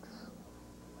relax.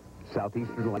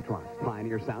 Southeastern Electronics,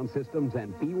 Pioneer Sound Systems,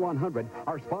 and B100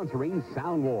 are sponsoring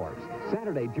Sound Wars.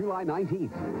 Saturday, July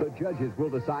 19th, the judges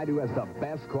will decide who has the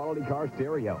best quality car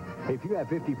stereo. If you have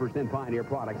 50% Pioneer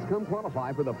products, come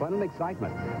qualify for the fun and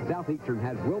excitement. Southeastern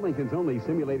has Wilmington's only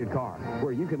simulated car,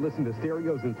 where you can listen to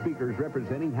stereos and speakers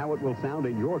representing how it will sound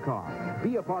in your car.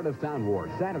 Be a part of Sound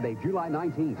Wars, Saturday, July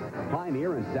 19th.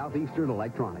 Pioneer and Southeastern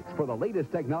Electronics for the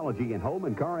latest technology in home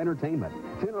and car entertainment.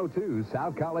 1002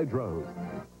 South College Road.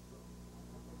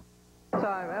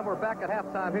 And we're back at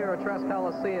halftime here at Trask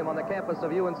Coliseum on the campus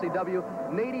of UNCW.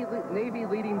 Navy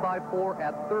leading by 4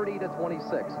 at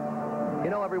 30-26. You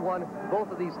know, everyone,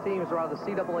 both of these teams are out of the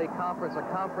CAA conference, a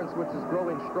conference which is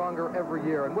growing stronger every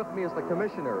year. And with me is the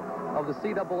commissioner of the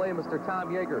CAA, Mr. Tom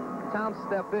Yeager. Tom,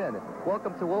 step in.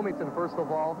 Welcome to Wilmington, first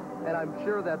of all. And I'm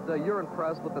sure that you're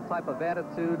impressed with the type of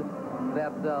attitude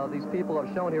that these people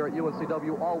have shown here at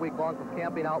UNCW all week long from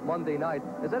camping out Monday night.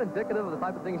 Is that indicative of the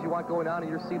type of things you want going on in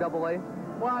your CAA?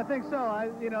 Well, I think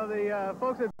so. The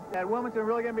folks at Wilmington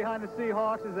really getting behind the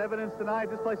Seahawks is evidence tonight.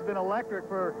 This place has been electric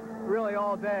for really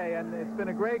all day, and it's been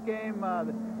a great game.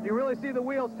 You really see the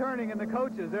wheels turning in the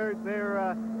coaches. It's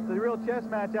a real chess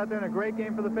match out there and a great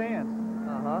game for the fans.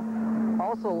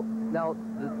 Also, now,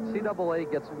 the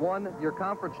CAA gets one. Your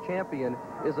conference champion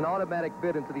is an automatic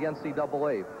bid into the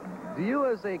NCAA. Do you,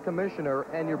 as a commissioner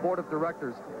and your board of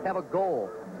directors, have a goal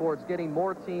towards getting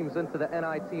more teams into the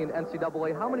NIT and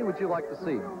NCAA? How many would you like to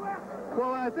see?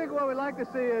 Well, I think what we'd like to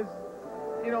see is,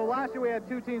 last year we had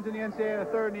 2 teams in the NCAA and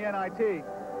a third in the NIT.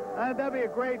 That'd be a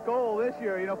great goal this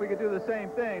year, if we could do the same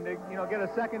thing, to, get a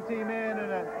second team in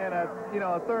and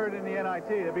a third in the NIT.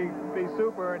 That'd be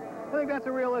super. And I think that's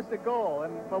a realistic goal,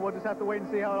 but we'll just have to wait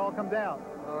and see how it all comes out.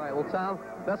 All right. Well, Tom,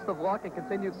 best of luck and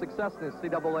continued success in this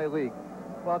CAA league.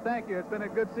 Well, thank you. It's been a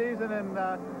good season, and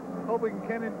hope we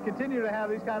can continue to have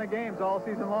these kind of games all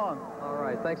season long. All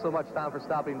right. Thanks so much, Tom, for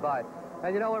stopping by.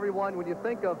 And everyone, when you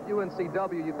think of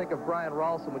UNCW, you think of Brian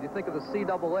Ralston. When you think of the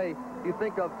CAA, you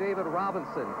think of David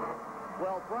Robinson.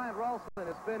 Well, Brian Ralston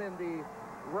has been in the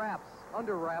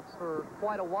under wraps for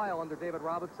quite a while under David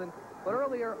Robinson. But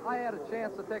earlier, I had a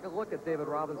chance to take a look at David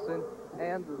Robinson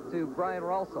and to Brian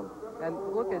Ralston and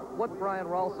look at what Brian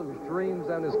Ralston's dreams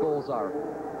and his goals are.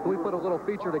 We put a little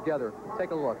feature together.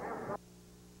 Take a look.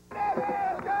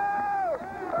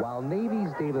 While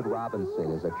Navy's David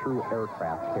Robinson is a true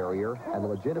aircraft carrier and a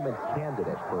legitimate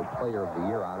candidate for Player of the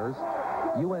Year honors,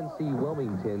 UNC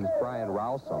Wilmington's Brian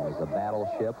Ralston is a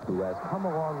battleship who has come a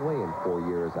long way in 4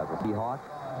 years as a Seahawk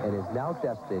and is now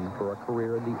destined for a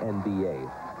career in the NBA.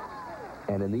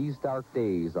 And in these dark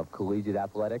days of collegiate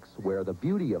athletics, where the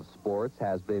beauty of sports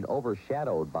has been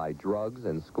overshadowed by drugs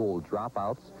and school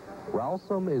dropouts,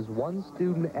 Ralston is one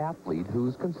student athlete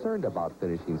who's concerned about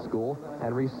finishing school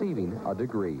and receiving a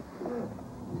degree.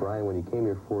 Brian, when you came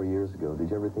here 4 years ago, did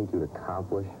you ever think you'd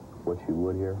accomplish what you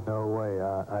would here? No way.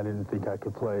 I didn't think I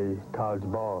could play college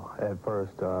ball at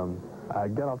first. I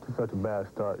got off to such a bad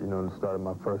start, in the start of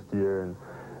my first year, and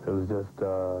it was just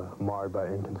marred by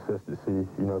inconsistency,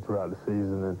 throughout the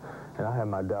season, and I had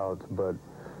my doubts, but,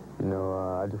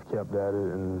 I just kept at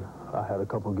it, and I had a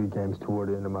couple of good games toward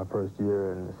the end of my first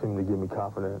year, and it seemed to give me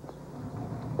confidence.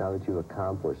 Now that you've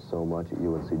accomplished so much at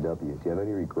UNCW, do you have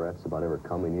any regrets about ever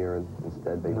coming here and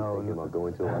instead maybe thinking about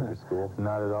going to a larger school?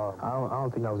 Not at all. I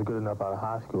don't think I was good enough out of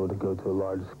high school to go to a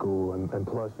larger school, and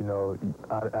plus,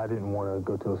 I didn't want to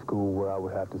go to a school where I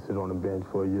would have to sit on the bench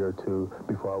for a year or two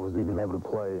before I was even able to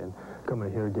play, and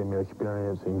coming here gave me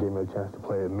experience and gave me a chance to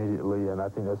play immediately, and I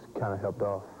think that's kind of helped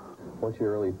off. What's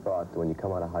your early thought when you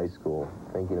come out of high school,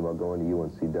 thinking about going to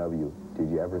UNCW? Did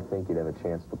you ever think you'd have a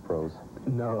chance to pros?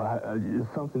 No,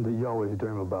 it's something that you always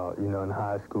dream about. In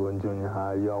high school and junior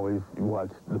high, you always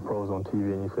watch the pros on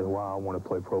TV and you say, wow, I want to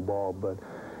play pro ball. But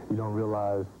you don't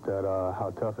realize that how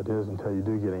tough it is until you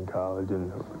do get in college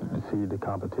and see the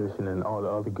competition and all the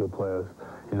other good players,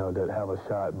 that have a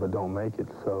shot but don't make it.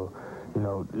 So,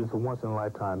 it's a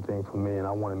once-in-a-lifetime thing for me, and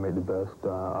I want to make the best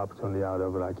opportunity out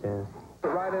of it I can.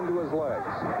 Right into his legs.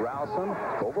 Ralston,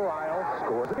 over aisle,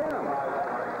 scores again.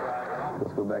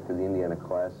 Let's go back to the Indiana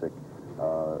Classic.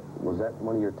 Was that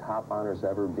one of your top honors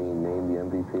ever, being named the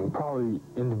MVP? Probably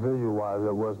individual-wise,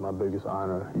 that was my biggest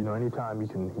honor. Anytime you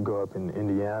can go up in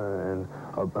Indiana and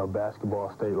a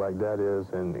basketball state like that is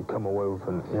and come away with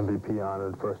an MVP honor,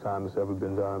 the first time it's ever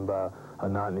been done by a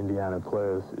non-Indiana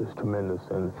player is tremendous,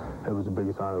 and it was the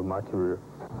biggest honor of my career.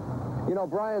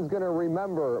 Brian's going to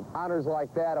remember honors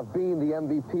like that of being the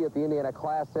MVP at the Indiana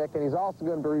Classic, and he's also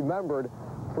going to be remembered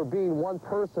for being one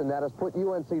person that has put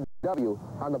UNCW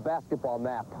on the basketball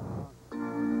map.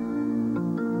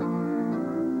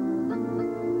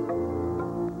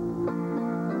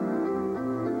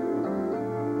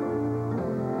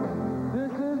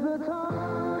 This is the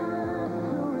time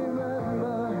to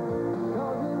remember,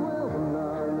 'cause it will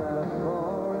not last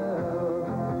forever.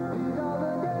 These are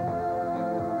the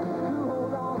days to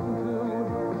hold on to,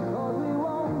 'cause we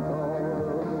won't always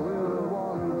will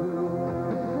want to.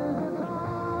 This is the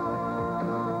time is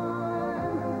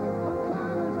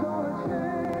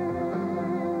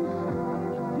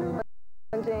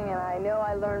gonna change. And I know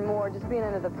I learned more just being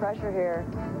under the pressure here.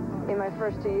 in my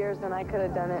first 2 years than I could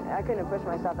have done it. I couldn't have pushed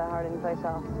myself that hard anyplace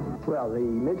else. Well, the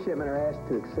midshipmen are asked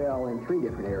to excel in 3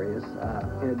 different areas.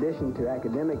 In addition to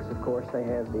academics, of course, they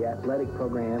have the athletic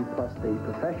program plus the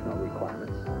professional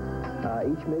requirements.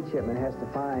 Each midshipman has to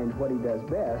find what he does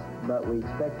best, but we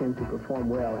expect him to perform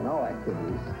well in all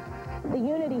activities. The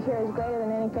unity here is greater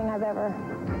than anything I've ever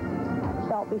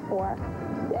felt before.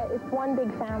 It's one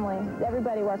big family.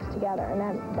 Everybody works together, and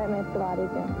that makes it a lot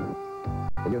easier.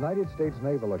 The United States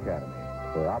Naval Academy,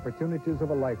 where opportunities of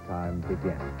a lifetime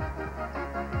begin.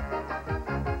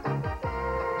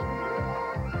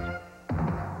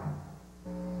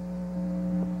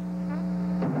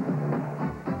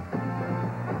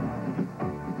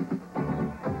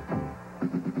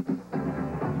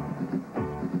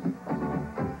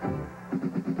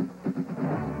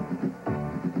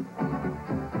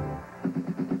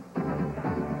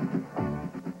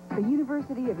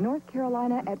 University of North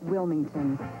Carolina at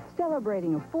Wilmington,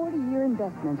 celebrating a 40-year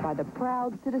investment by the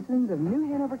proud citizens of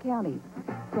New Hanover County.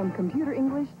 From computer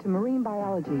English to marine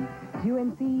biology,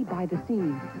 UNC by the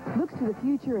seas looks to the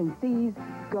future and sees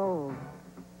gold.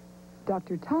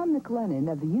 Dr. Tom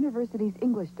McLennan of the university's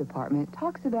English department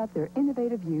talks about their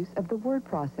innovative use of the word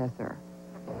processor.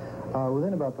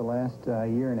 Within about the last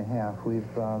year and a half, we've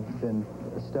been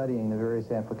studying the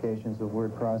various applications of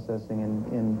word processing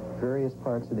in various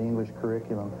parts of the English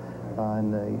curriculum,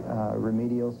 in the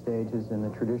remedial stages, in the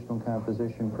traditional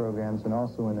composition programs, and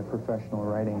also in the professional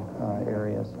writing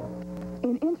areas.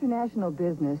 In international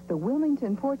business, the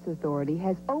Wilmington Ports Authority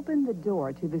has opened the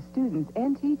door to the students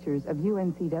and teachers of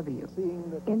UNCW.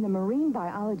 In the Marine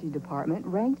Biology Department,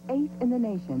 ranked 8th in the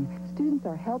nation, students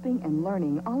are helping and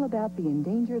learning all about the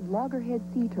endangered loggerhead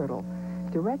sea turtle.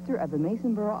 Director of the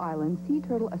Masonboro Island Sea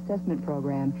Turtle Assessment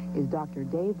Program is Dr.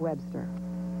 Dave Webster.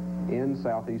 In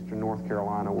southeastern North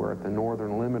Carolina, we're at the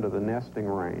northern limit of the nesting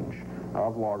range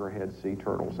of loggerhead sea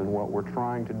turtles, and what we're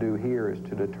trying to do here is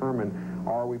to determine,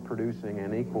 are we producing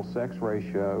an equal sex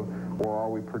ratio, or are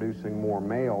we producing more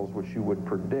males, which you would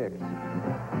predict.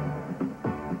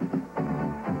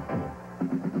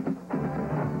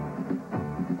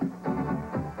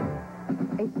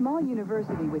 A small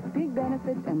university with big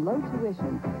benefits and low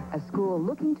tuition, a school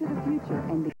looking to the future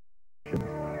and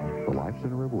The Life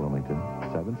Center of Wilmington,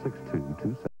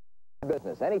 76227.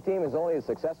 Business. Any team is only as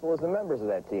successful as the members of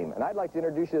that team. And I'd like to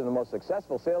introduce you to the most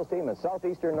successful sales team in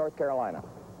southeastern North Carolina.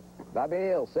 Bobby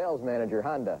Neal, sales manager,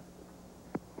 Honda.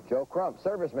 Joe Crump,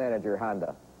 service manager,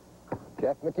 Honda.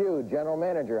 Jeff McHugh, general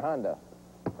manager, Honda.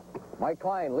 Mike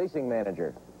Klein, leasing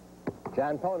manager.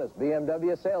 John Ponis,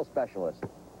 BMW sales specialist.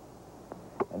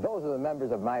 And those are the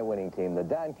members of my winning team, the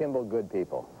Don Kimball Good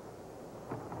People.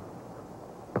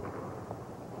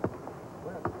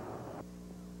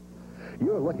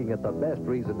 You're looking at the best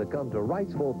reason to come to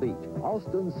Wrightsville Beach,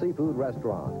 Austin's Seafood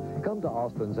Restaurant. Come to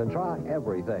Austin's and try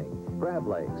everything. Crab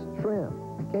legs, shrimp,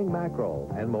 king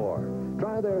mackerel, and more.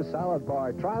 Try their salad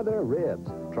bar, try their ribs.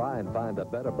 Try and find a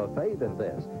better buffet than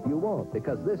this. You won't,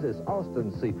 because this is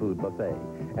Austin's Seafood Buffet,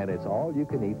 and it's all you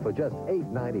can eat for just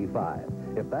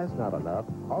 $8.95. If that's not enough,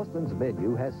 Austin's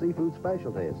menu has seafood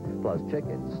specialties, plus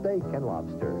chicken, steak, and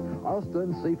lobster.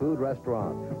 Austin's Seafood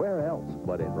Restaurant. Where else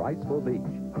but in Wrightsville Beach?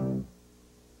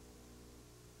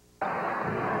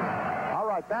 All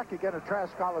right, back again at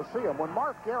Trask Coliseum. When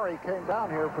Mark Gary came down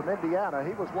here from Indiana,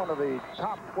 he was one of the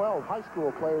top 12 high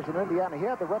school players in Indiana. He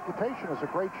had the reputation as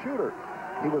a great shooter.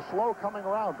 He was slow coming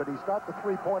around, but he's got the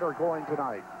three-pointer going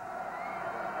tonight.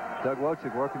 Doug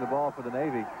Wojcik working the ball for the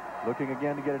Navy, looking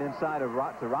again to get it inside to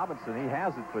Robinson. He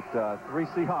has it, but 3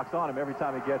 Seahawks on him every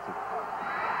time he gets it.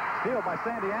 Steal by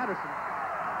Sandy Anderson.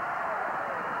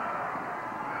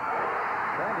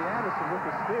 Sandy Anderson with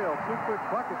the steal. 2 quick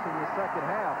buckets in the second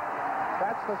half.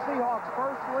 That's the Seahawks'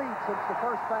 first lead since the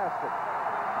first basket.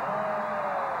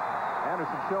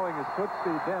 Anderson showing his foot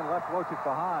speed then, left Wojcik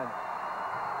behind.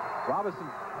 Robinson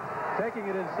taking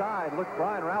it inside. Look,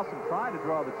 Brian Rowson trying to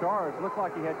draw the charge. Looked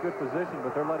like he had good position,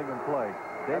 but they're letting him play.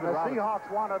 And the Seahawks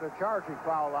wanted a charging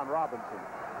foul on Robinson.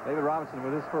 David Robinson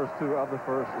with his first 2 of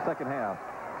the second half.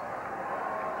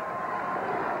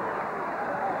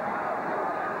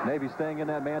 Navy staying in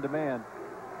that man-to-man.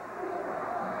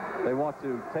 They want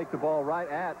to take the ball right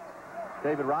at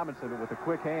David Robinson, but with the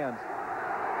quick hands,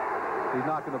 he's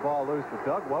knocking the ball loose. But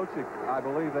Doug Wojcik, I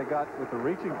believe they got with the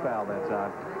reaching foul that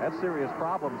time. That's serious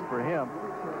problems for him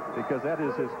because that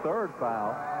is his 3rd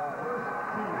foul.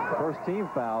 First team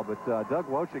foul, but Doug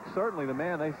Wojcik, certainly the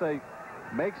man they say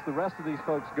makes the rest of these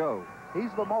folks go.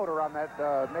 He's the motor on that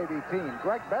Navy team.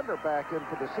 Greg Bender back in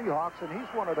for the Seahawks, and he's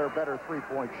one of their better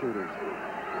three-point shooters.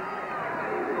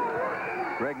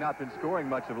 Greg not been scoring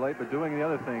much of late, but doing the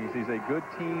other things. He's a good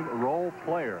team role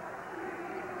player.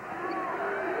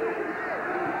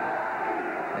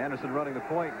 Anderson running the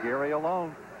point. Gary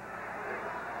alone.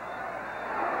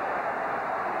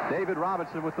 David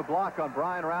Robinson with the block on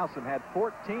Brian Rowson. Had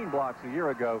 14 blocks a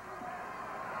year ago.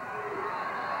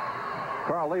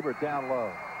 Carl Liebert down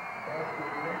low.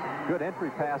 Good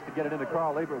entry pass to get it into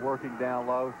Carl Liebert working down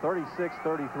low.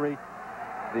 36-33.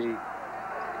 The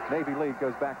Navy lead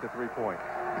goes back to 3-point.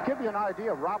 To give you an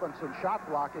idea of Robinson's shot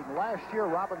blocking, last year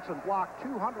Robinson blocked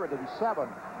 207.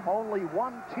 Only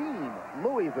one team,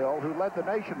 Louisville, who led the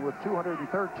nation with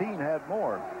 213, had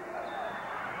more.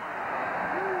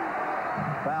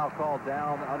 Foul called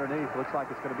down underneath. Looks like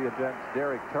it's going to be against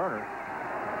Derek Turner.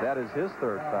 That is his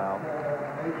third foul.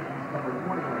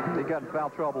 He got in foul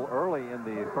trouble early in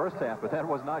the first half, but that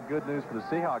was not good news for the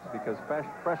Seahawks because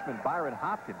freshman Byron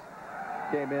Hopkins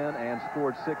came in and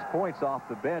scored 6 points off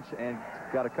the bench and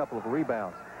got a couple of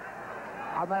rebounds.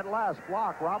 On that last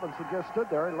block, Robinson just stood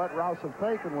there and let Rowson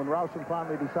fake, and when Rowson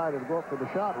finally decided to go up for the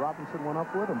shot, Robinson went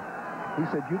up with him. He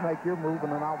said, "You make your move,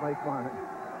 and then I'll make mine."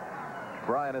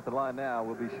 Brian at the line now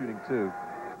will be shooting 2.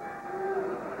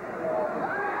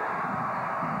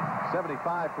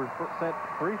 75%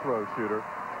 free throw shooter.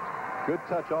 Good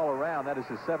touch all around. That is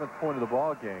his 7th point of the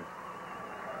ball game.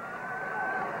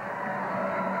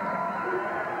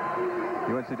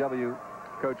 UNCW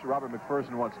coach Robert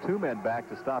McPherson wants 2 men back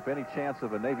to stop any chance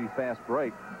of a Navy fast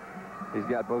break. He's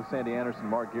got both Sandy Anderson and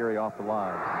Mark Geary off the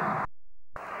line.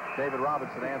 David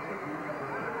Robinson answered.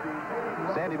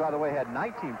 Sandy, by the way, had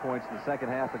 19 points in the second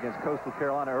half against Coastal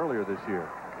Carolina earlier this year.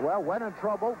 Well, when in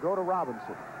trouble, go to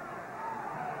Robinson.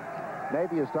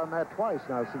 Navy has done that twice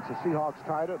now since the Seahawks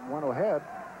tied it and went ahead.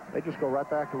 They just go right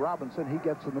back to Robinson. He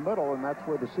gets in the middle, and that's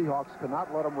where the Seahawks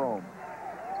cannot let him roam.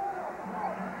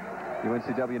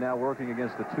 UNCW now working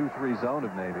against the 2-3 zone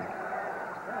of Navy.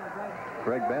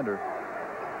 Greg Bender.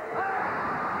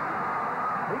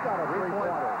 He got a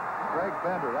three-pointer. Greg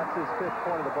Bender, that's his 5th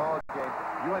point of the ball game.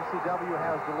 UNCW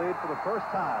has the lead for the first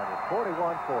time at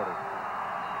 41-40.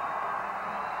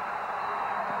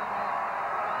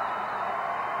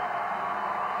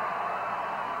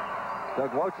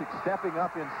 Doug Wojcik stepping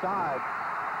up inside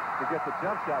to get the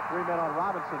jump shot. 3 men on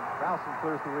Robinson. Rowson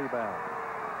clears the rebound.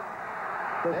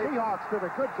 The Seahawks did a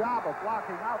good job of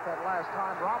blocking out that last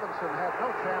time. Robinson had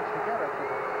no chance to get it.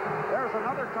 There's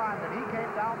another time that he came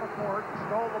down the court and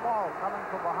stole the ball coming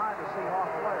from behind the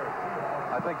Seahawks player.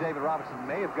 I think David Robinson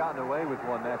may have gotten away with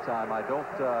one that time. I don't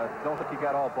think he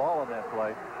got all ball on that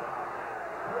play.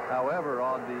 However,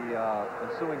 on the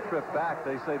ensuing trip back,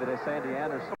 they say that Sandy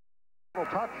Anderson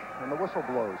touch and the whistle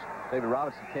blows. David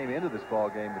Robinson came into this ball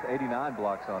game with 89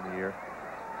 blocks on the year.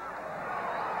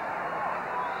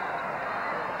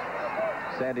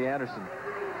 Sandy Anderson.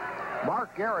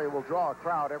 Mark Geary will draw a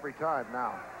crowd every time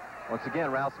now. Once again,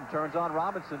 Rowson turns on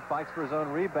Robinson, fights for his own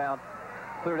rebound,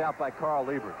 cleared out by Carl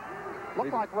Liebert.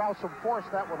 Looked like Rowson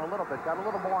forced that one a little bit, got a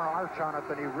little more arch on it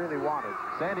than he really wanted.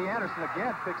 Sandy Anderson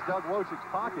again picks Doug Wojcik's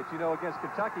pockets. You know, against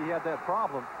Kentucky, he had that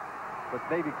problem, but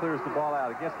Navy clears the ball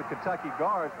out against the Kentucky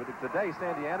guards. But today,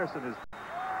 Sandy Anderson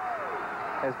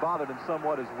has bothered him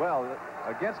somewhat as well.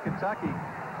 Against Kentucky,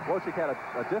 Wojcik had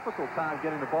a difficult time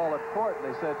getting the ball up court, and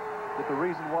they said that the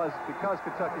reason was because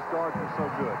Kentucky's guards were so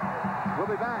good. We'll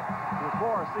be back with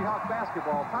more Seahawks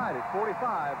basketball tied at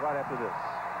 45 right after this.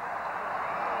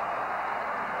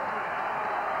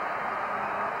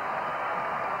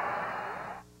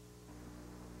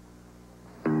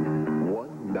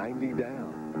 $190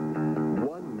 down,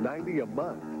 $190 a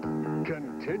month.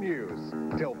 Continues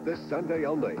till this Sunday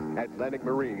only. Atlantic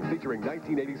Marine, featuring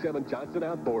 1987 Johnson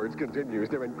outboards, continues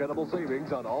their incredible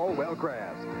savings on all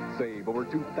Wellcrafts. Save over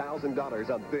 $2,000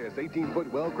 on this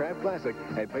 18-foot Wellcraft Classic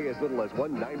and pay as little as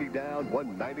 $190 down,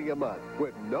 $190 a month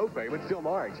with no payments till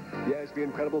March. Yes, the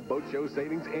incredible boat show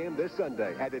savings and this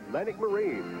Sunday at Atlantic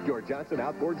Marine, your Johnson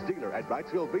outboards dealer at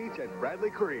Wrightsville Beach and Bradley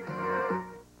Creek.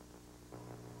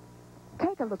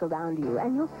 Take a look around you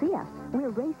and you'll see us. We're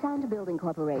Ray Sand Building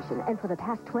Corporation, and for the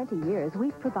past 20 years,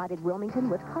 we've provided Wilmington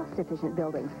with cost-efficient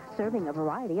buildings, serving a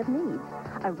variety of needs.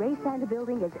 A Ray Sand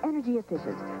building is energy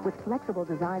efficient, with flexible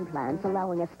design plans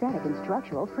allowing aesthetic and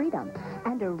structural freedom.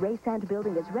 And a Ray Sand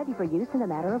building is ready for use in a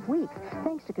matter of weeks,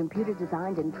 thanks to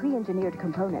computer-designed and pre-engineered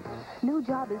components. No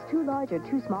job is too large or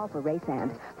too small for Ray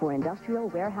Sand. For industrial,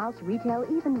 warehouse, retail,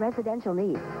 even residential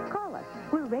needs. Call us.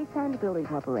 We're Ray Sand Building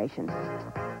Corporation.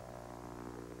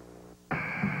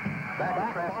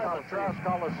 Back by the Trask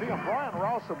Coliseum. Brian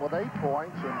Rowson with 8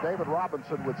 points and David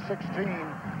Robinson with 16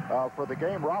 for the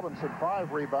game. Robinson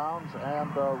 5 rebounds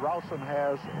and Rowson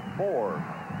has 4.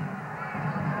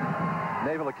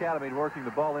 Naval Academy working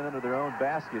the ball in under their own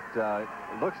basket. It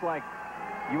looks like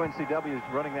UNCW is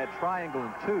running that triangle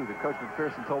in 2 that Coach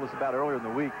McPherson told us about earlier in the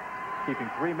week. keeping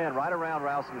 3 men right around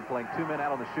Rowson and playing 2 men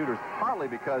out on the shooters, partly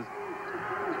because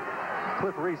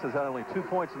Cliff Reese has had only 2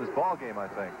 points in this ball game, I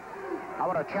think. I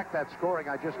want to check that scoring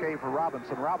I just gave for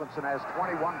Robinson. Robinson has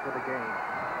 21 for the game.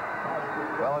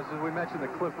 Well, as we mentioned,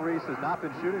 that Cliff Reese has not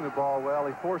been shooting the ball well.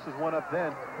 He forces one up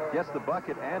then, gets the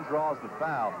bucket, and draws the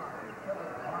foul.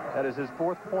 That is his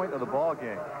 4th point of the ball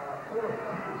game.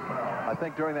 I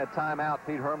think during that timeout,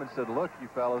 Pete Herman said, look, you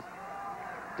fellas,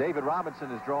 David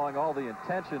Robinson is drawing all the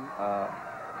attention,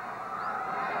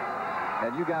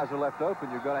 and you guys are left open.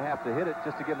 You're going to have to hit it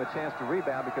just to give him a chance to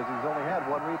rebound because he's only had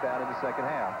 1 rebound in the second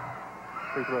half.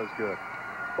 Free throw's good.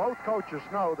 Both coaches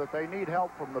know that they need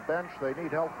help from the bench. They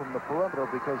need help from the perimeter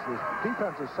because the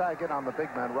defense is sagging on the big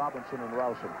men, Robinson and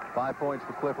Rowson. 5 points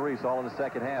for Cliff Reese, all in the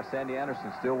second half. Sandy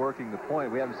Anderson still working the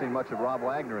point. We haven't seen much of Rob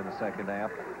Wagner in the second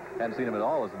half. Haven't seen him at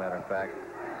all, as a matter of fact.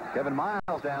 Kevin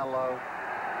Miles down low.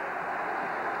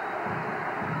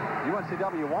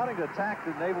 UNCW wanting to attack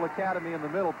the Naval Academy in the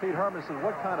middle. Pete Herman said,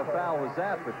 what kind of foul was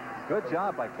that? But good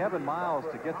job by Kevin Miles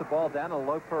to get the ball down to the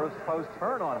low post,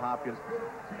 turn on Hopkins,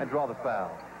 and draw the foul.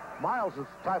 Miles is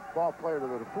the type of ball player that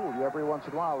would fool you every once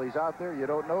in a while. He's out there, you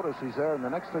don't notice he's there, and the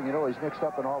next thing you know, he's mixed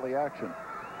up in all the action.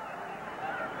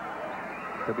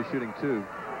 He'll be shooting 2.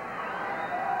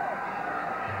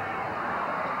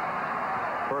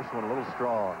 First one a little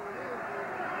strong.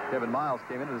 Kevin Miles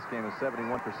came into this game as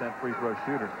 71% free throw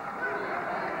shooter.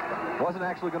 Wasn't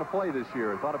actually going to play this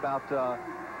year. Thought about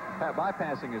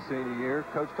bypassing his senior year.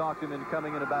 Coach talked him into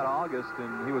coming in about August,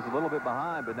 and he was a little bit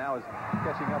behind, but now is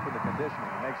catching up in the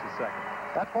conditioning. Makes the second.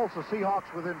 That pulls the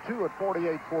Seahawks within 2 at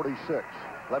 48-46.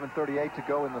 11:38 to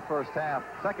go in the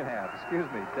second half, excuse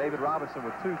me. David Robinson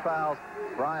with 2 fouls,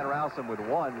 Brian Rowson with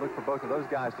 1. Look for both of those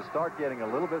guys to start getting a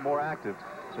little bit more active,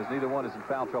 since neither one is in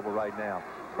foul trouble right now.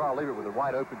 Carl Liebert with a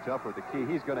wide open jumper at the key.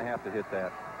 He's going to have to hit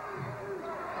that.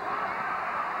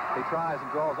 He tries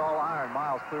and draws all iron.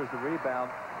 Miles clears the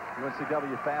rebound.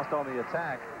 UNCW fast on the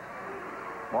attack.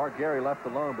 Mark Gary left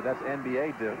alone, but that's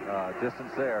NBA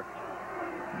distance there.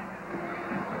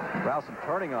 Rowson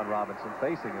turning on Robinson,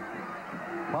 facing him.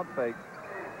 Pump fake.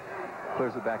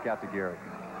 Clears it back out to Gary.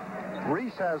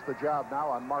 Reese has the job now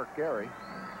on Mark Gary.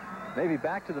 Maybe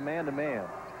back to the man-to-man.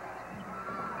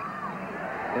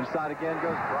 Inside again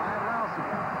goes Brian Rowson.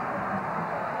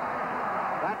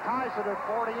 That ties it at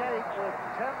 48 with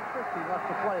 10:50 left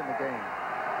to play in the game.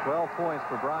 12 points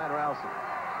for Brian Rowson.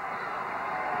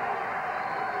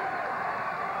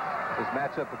 This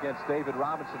matchup against David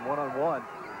Robinson one-on-one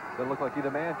doesn't look like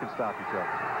either man can stop each other.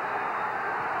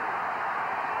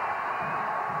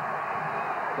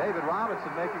 David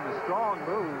Robinson making the strong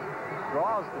move,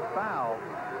 draws the foul.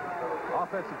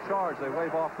 Offensive charge, they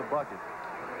wave off the bucket.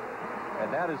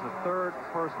 And that is the 3rd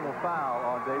personal foul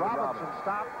on David Robinson. Robinson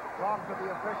stopped, talked to the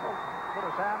official, put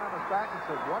his hand on his back and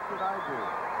said, what did I do?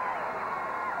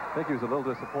 I think he was a little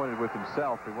disappointed with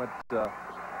himself. He went a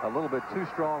little bit too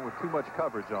strong with too much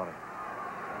coverage on him.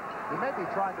 He may be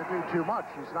trying to do too much.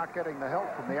 He's not getting the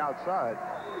help from the outside.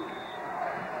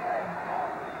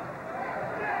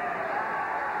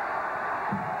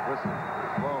 Whistle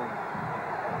blown.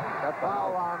 That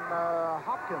foul on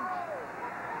Hopkins.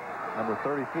 Number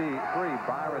 33,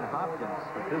 Byron Hopkins,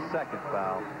 with his 2nd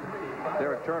foul.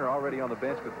 Derek Turner already on the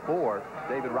bench with 4.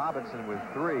 David Robinson with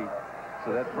 3.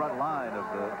 So that front line of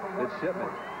the midshipmen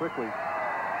quickly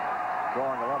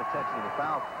drawing a lot of attention to the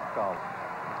foul call.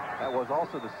 That was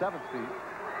also the 7th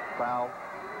foul.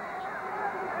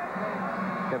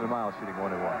 Kevin Miles shooting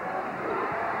 1-1.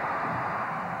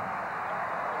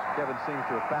 Kevin seems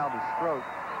to have found his stroke.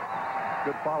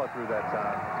 Good follow through that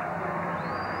time.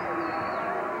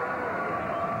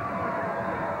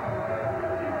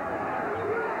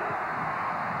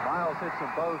 Miles hits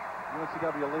them both.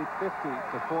 UNCW lead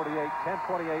 50-48.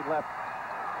 10:28 left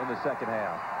in the second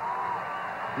half.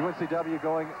 UNCW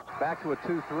going back to a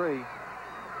 2-3.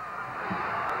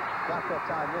 Got that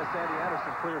time. Yes, Sandy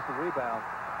Anderson clears the rebound.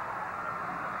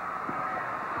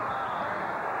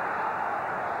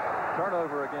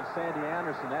 Turnover against Sandy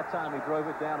Anderson. That time he drove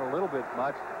it down a little bit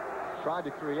much. Tried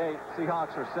to create.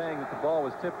 Seahawks are saying that the ball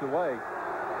was tipped away.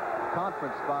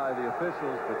 Conference by the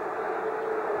officials, but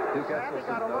Sandy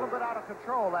got a little bit out of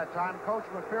control that time. Coach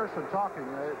McPherson talking.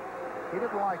 He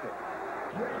didn't like it.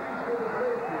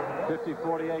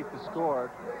 50-48 to score.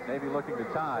 Maybe looking to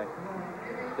tie.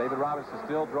 David Robinson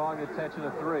still drawing the attention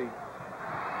of 3.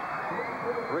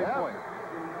 3-point.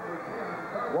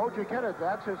 Won't you get it?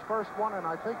 That's his first one in,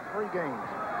 I think, 3 games.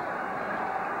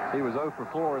 He was 0 for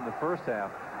 4 in the first half.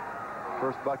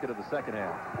 First bucket of the second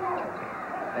half.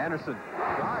 Anderson.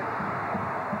 Right.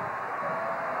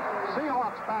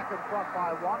 Seahawks back in front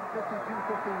by 1,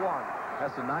 52-51.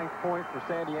 That's the 9th point for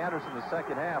Sandy Anderson in the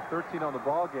second half. 13 on the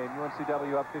ball game.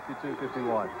 UNCW up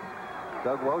 52-51.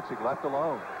 Doug Wojcik left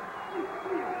alone.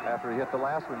 After he hit the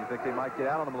last one, you think they might get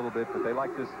out on him a little bit, but they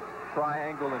like this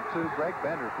triangle and two. Greg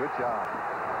Bender, good job.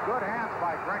 Good hands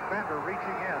by Greg Bender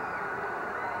reaching in.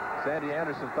 Sandy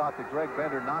Anderson thought that Greg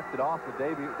Bender knocked it off of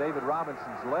David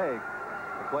Robinson's leg,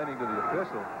 complaining to the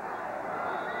official.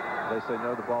 They say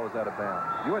no, the ball was out of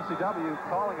bounds. UNCW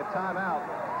calling a timeout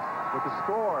with the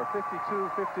score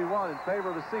 52-51 in favor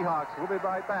of the Seahawks. We'll be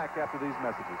right back after these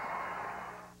messages.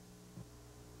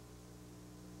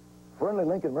 Friendly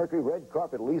Lincoln Mercury red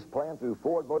carpet lease plan through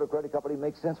Ford Motor Credit Company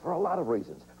makes sense for a lot of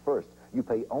reasons. First, you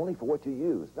pay only for what you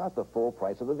use, not the full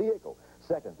price of the vehicle.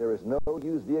 Second, there is no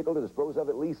used vehicle to dispose of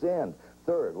at lease end.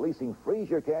 Third, leasing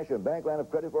frees your cash and bank line of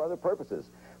credit for other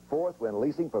purposes. Fourth, when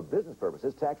leasing for business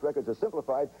purposes, tax records are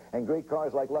simplified, and great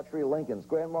cars like luxury Lincolns,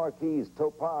 Grand Marquis,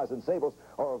 Topaz, and Sables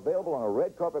are available on a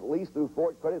red carpet lease through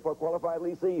Ford Credit for qualified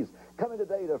lessees. Coming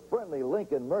today to Friendly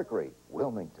Lincoln Mercury,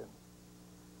 Wilmington.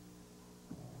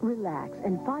 Relax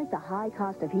and fight the high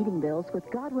cost of heating bills with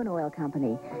Godwin Oil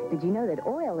Company. Did you know that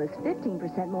oil is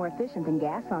 15% more efficient than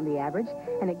gas on the average?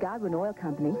 And at Godwin Oil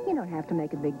Company, you don't have to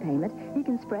make a big payment. You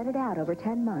can spread it out over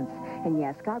 10 months. And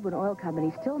yes, Godwin Oil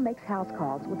Company still makes house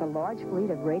calls with a large fleet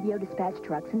of radio dispatch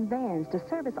trucks and vans to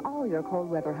service all your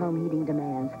cold weather home heating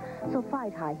demands. So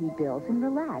fight high heat bills and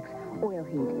relax. Oil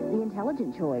heat, the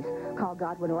intelligent choice. Call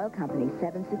Godwin Oil Company,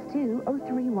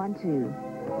 762-0312.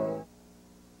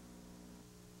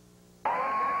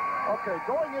 Okay,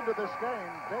 going into this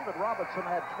game, David Robinson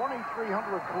had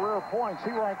 2,300 career points.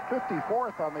 He ranked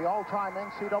 54th on the all-time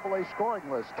NCAA scoring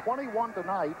list. 21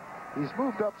 tonight. He's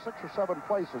moved up 6 or 7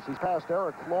 places. He's passed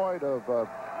Eric Floyd of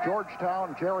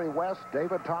Georgetown, Jerry West,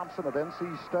 David Thompson of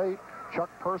NC State, Chuck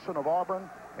Person of Auburn,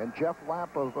 and Jeff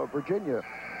Lamp of Virginia.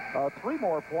 3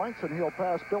 more points, and he'll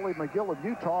pass Billy McGill of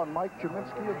Utah and Mike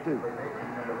Jaminski of Duke.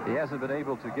 He hasn't been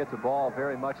able to get the ball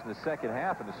very much in the second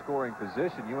half in the scoring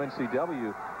position.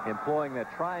 UNCW employing that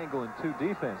triangle and 2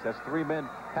 defense. That's 3 men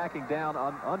packing down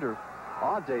on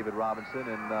David Robinson,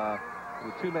 and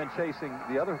with 2 men chasing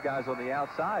the other guys on the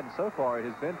outside. And so far, it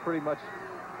has been pretty much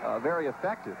very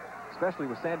effective, especially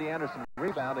with Sandy Anderson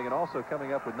rebounding and also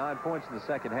coming up with 9 points in the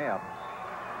second half.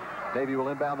 Navy will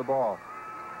inbound the ball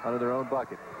under their own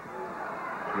bucket.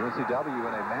 UNCW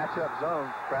in a matchup zone.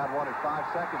 Crowd wanted 5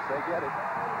 seconds. They get it.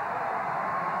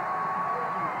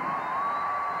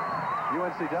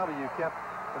 UNCW kept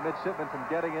the midshipmen from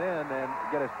getting it in and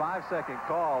get a 5-second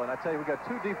call. And I tell you, we got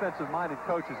 2 defensive-minded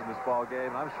coaches in this ball game.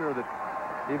 And I'm sure that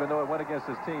even though it went against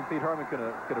his team, Pete Herman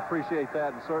could appreciate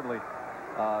that, and certainly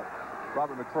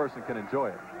Robert McPherson can enjoy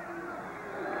it.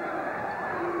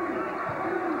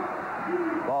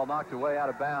 Ball knocked away out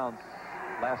of bounds.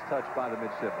 Last touch by the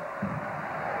midshipman.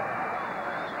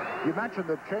 You mentioned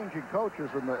the changing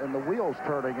coaches and the wheels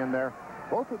turning in there.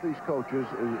 Both of these coaches,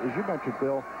 as you mentioned,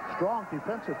 Bill, strong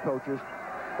defensive coaches,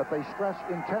 but they stress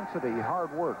intensity,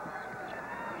 hard work.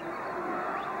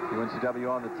 UNCW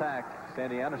on the tack.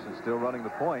 Sandy Anderson still running the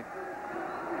point.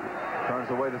 Turns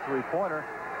away the 3-pointer.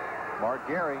 Mark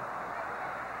Gary.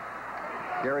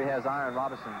 Gary has iron.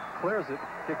 Robinson clears it.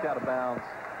 Kicked out of bounds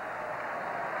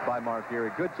by Mark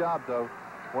Gary. Good job, though.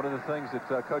 One of the things that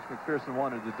Coach McPherson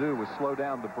wanted to do was slow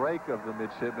down the break of the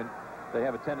midshipmen. They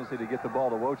have a tendency to get the ball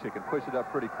to Wojcik and push it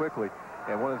up pretty quickly.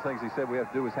 And one of the things he said we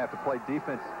have to do is have to play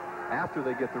defense after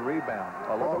they get the rebound,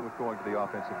 along with going to the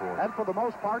offensive board. And for the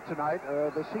most part tonight,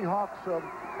 the Seahawks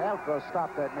have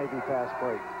stopped that Navy fast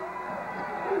break.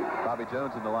 Bobby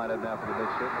Jones in the lineup now for the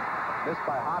midshipmen. Missed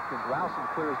by Hopkins. Rowson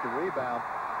clears the rebound.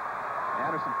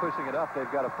 Anderson pushing it up. They've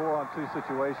got a 4-on-2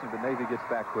 situation, but Navy gets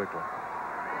back quickly.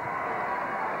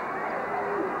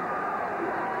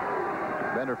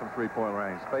 Bender from 3-point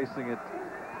range, facing it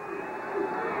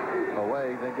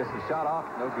away, then gets the shot off,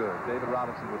 no good. David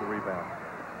Robinson with the rebound.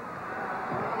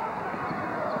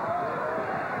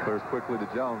 Clears quickly to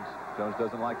Jones. Jones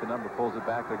doesn't like the number, pulls it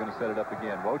back. They're going to set it up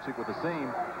again. Wojcik with the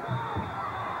seam.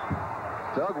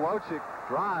 Doug Wojcik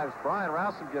drives. Brian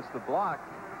Rowson gets the block.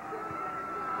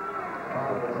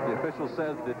 The official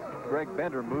said that Greg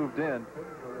Bender moved in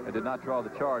and did not draw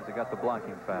the charge. They got the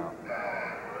blocking foul.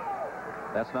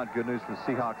 That's not good news for the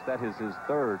Seahawks. That is his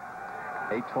 3rd.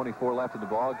 8:24 left in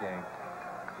the ball game.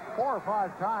 4 or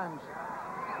 5 times,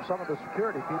 some of the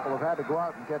security people have had to go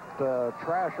out and get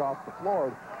trash off the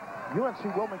floor. UNC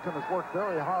Wilmington has worked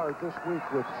very hard this week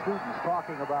with students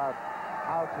talking about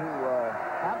how to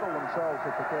handle themselves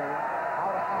at the game,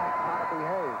 how to act, how to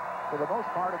behave. For the most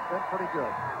part, it's been pretty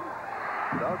good.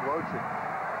 Doug Wojcik,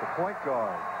 the point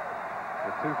guard,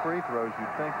 with 2 free throws.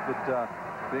 You'd think that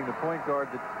being the point guard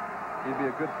that he'd be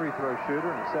a good free throw shooter,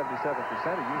 and at 77%, he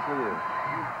usually is.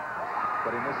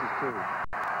 But he misses 2.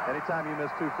 Anytime you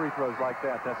miss 2 free throws like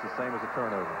that, that's the same as a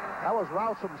turnover. That was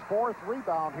Rowson's 4th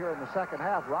rebound here in the second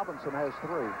half. Robinson has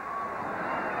 3.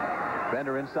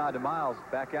 Bender inside to Miles,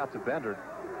 back out to Bender.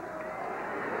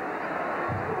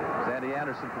 Sandy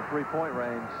Anderson from three-point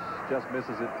range just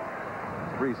misses it.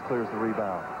 Reese clears the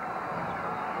rebound.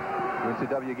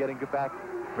 UNCW getting back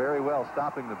very well,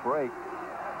 stopping the break.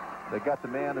 They got the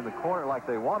man in the corner like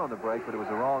they want on the break, but it was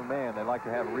the wrong man. They like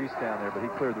to have Reese down there, but he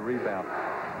cleared the rebound.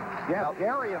 Yeah,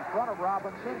 Gary in front of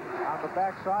Robinson on the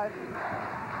backside.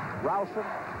 Rowson.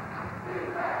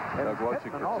 And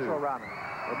Pittman also around him.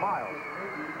 For Miles.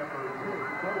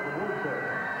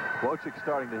 Wojcik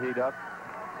starting to heat up,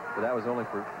 but that was only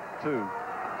for 2.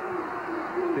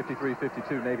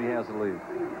 53-52, Navy has the lead.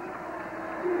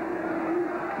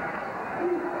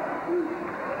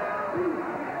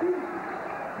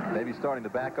 Navy starting to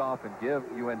back off and give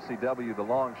UNCW the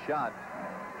long shot.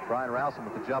 Brian Rowson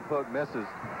with the jump hook misses.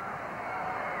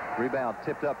 Rebound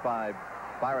tipped up by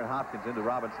Byron Hopkins into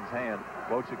Robinson's hand.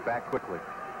 Wojcik back quickly.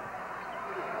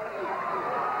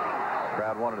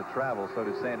 Crowd wanted to travel, so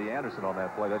did Sandy Anderson on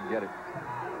that play. Doesn't get it.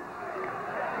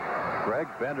 Greg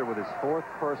Bender with his 4th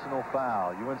personal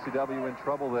foul. UNCW in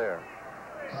trouble there.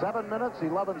 7 minutes,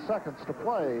 11 seconds to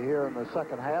play here in the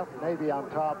second half. Navy on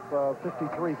top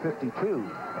 53-52.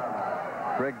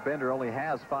 Greg Bender only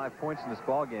has 5 points in this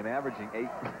ball game, averaging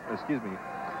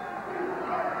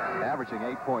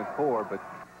 8.4, but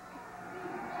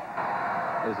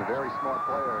is a very smart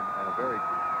player and a very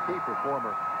key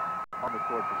performer on the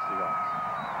court for the Seahawks.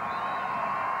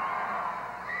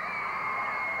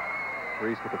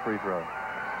 Reese with the free throw.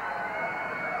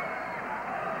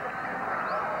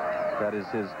 That is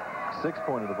his 6th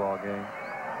point of the ball game,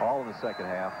 all in the second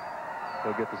half.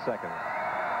 He'll get the second one.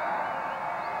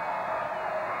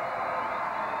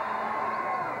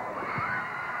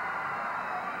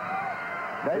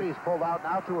 Navy's pulled out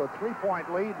now to a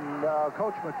 3-point lead, and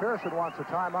Coach McPherson wants a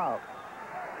timeout.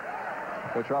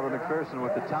 Coach Robert McPherson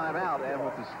with the timeout and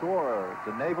with the score.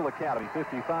 The Naval Academy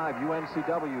 55,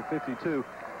 UNCW 52.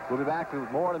 We'll be back with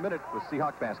more in a minute with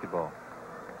Seahawk basketball.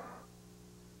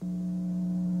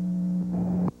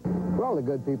 For all the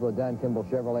good people at Don Kimball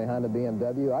Chevrolet Honda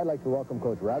BMW, I'd like to welcome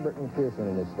Coach Robert McPherson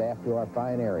and his staff to our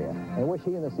fine area and wish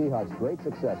he and the Seahawks great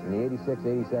success in the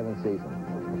 86-87 season.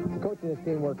 The coach and his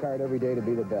team work hard every day to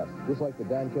be the best, just like the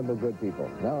Don Kimball good people.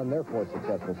 Now in their 4th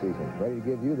successful season, ready to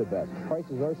give you the best.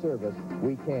 Prices or service,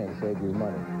 we can save you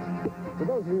money. For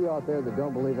those of you out there that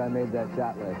don't believe I made that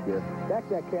shot last year, back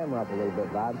that camera up a little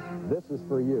bit, Bob. This is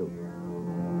for you.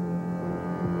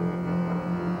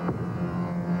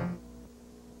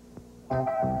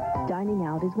 Dining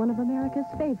out is one of America's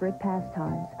favorite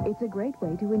pastimes. It's a great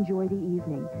way to enjoy the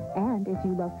evening. And if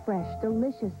you love fresh,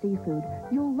 delicious seafood,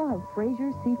 you'll love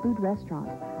Fraser's Seafood Restaurant.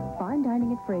 Fine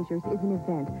dining at Fraser's is an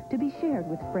event to be shared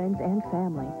with friends and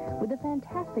family, with a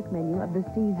fantastic menu of the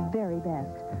sea's very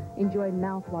best. Enjoy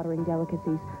mouth-watering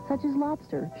delicacies such as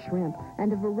lobster, shrimp,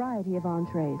 and a variety of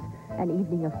entrees. An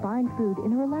evening of fine food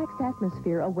in a relaxed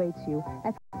atmosphere awaits you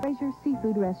at Fraser's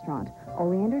Seafood Restaurant,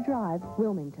 Oleander Drive,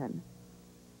 Wilmington.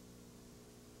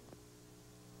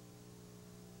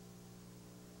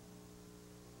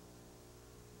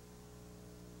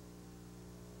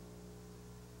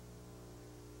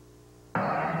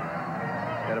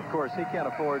 And of course, he can't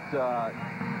afford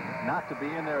not to be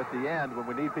in there at the end when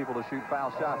we need people to shoot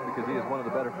foul shots, because he is one of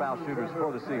the better foul shooters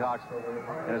for the Seahawks.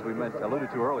 And as we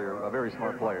alluded to earlier, a very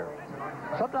smart player.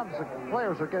 Sometimes the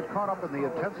players will get caught up in the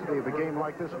intensity of a game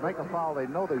like this, make a foul they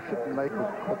know they shouldn't make,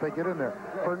 but they get in there.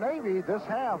 For Navy, this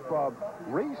half,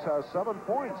 Reese has 7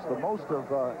 points, the most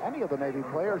of any of the Navy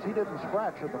players. He didn't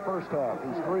scratch in the first half.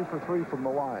 He's 3 for 3 from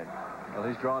the line. Well,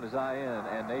 he's drawn his eye in,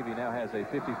 and Navy now has a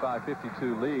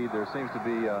 55-52 lead. There seems to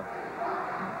be a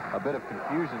bit of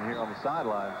confusion here on the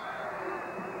sidelines.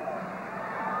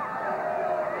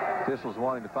 Officials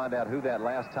wanting to find out who that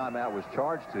last timeout was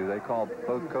charged to. They called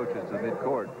both coaches to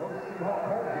midcourt.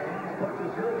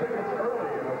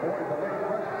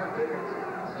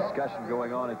 Discussion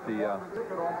going on at the...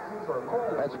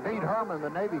 That's Pete Herman, the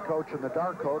Navy coach, in the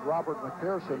dark coat. Robert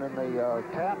McPherson in the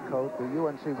tan coat, the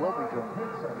UNC Wilmington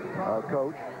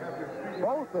coach.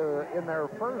 Both in their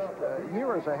first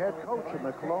year as a head coach in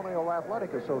the Colonial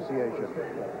Athletic Association.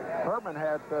 Herman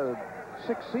had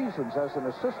 6 seasons as an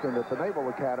assistant at the Naval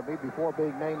Academy before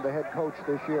being named the head coach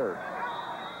this year.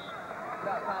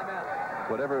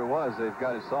 Whatever it was, they've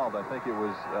got it solved. I think it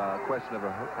was a question of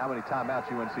how many timeouts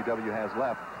UNCW has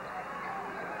left.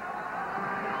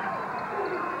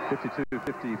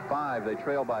 52-55, they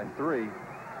trail by 3.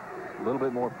 A little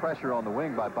bit more pressure on the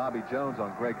wing by Bobby Jones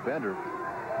on Greg Bender.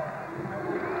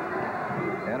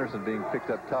 Anderson being picked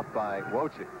up tough by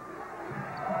Wojcik.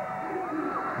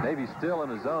 Navy still in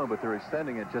the zone, but they're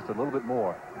extending it just a little bit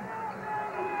more.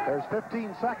 There's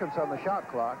 15 seconds on the shot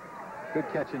clock. Good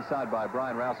catch inside by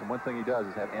Brian Rouse, and one thing he does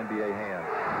is have NBA hands.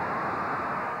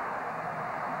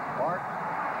 Mark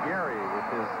Gary with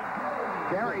his...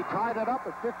 Gary tied it up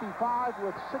at 55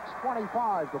 with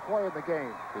 6:25 to play in the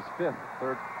game. His fifth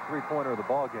three-pointer of the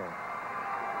ball game.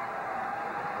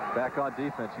 Back on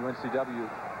defense, UNCW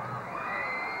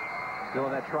still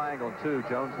in that triangle, too.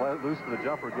 Jones loose for the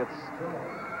jumper, gets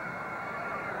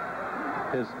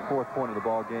his fourth point of the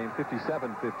ball game.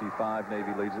 57-55,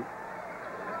 Navy leads it.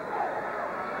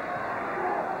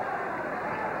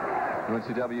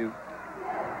 UNCW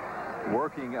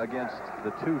working against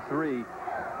the 2-3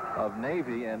 of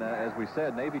Navy, and as we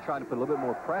said, Navy trying to put a little bit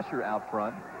more pressure out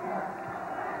front.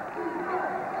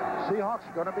 Seahawks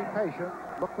are going to be patient.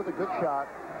 Look for the good shot.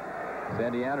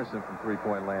 Sandy Anderson from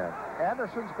three-point land.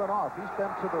 Anderson's been off. He's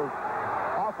been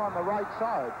off on the right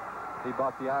side. He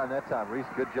bought the iron that time. Reese,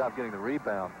 good job getting the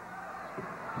rebound.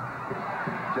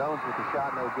 Jones with the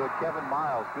shot, no good. Kevin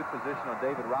Miles, good position on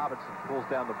David Robinson, pulls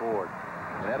down the board.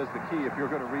 And that is the key if you're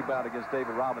going to rebound against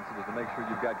David Robinson, is to make sure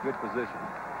you've got good position.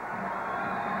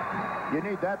 You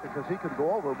need that because he can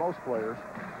go over most players.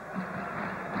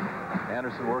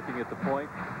 Anderson working at the point.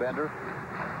 Bender.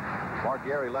 Mark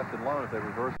Gary left alone. If they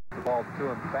reverse the ball to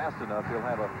him fast enough, he'll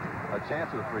have a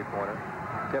chance at a three-pointer.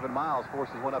 Kevin Miles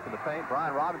forces one up in the paint.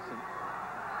 Brian Robinson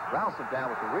rounds him down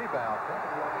with the rebound.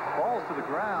 Falls to the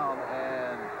ground,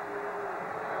 and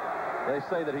they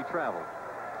say that he traveled.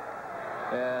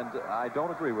 And I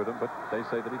don't agree with him, but they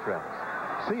say that he travels.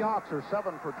 Seahawks are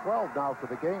 7 for 12 now for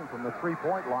the game from the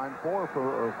three-point line. 4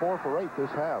 for 8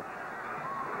 this half.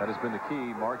 That has been the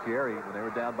key. Mark Gary, when they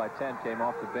were down by 10, came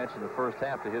off the bench in the first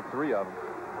half to hit 3 of them,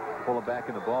 pull them back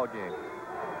in the ball game.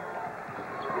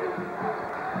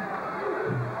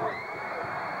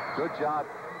 Good job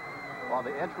on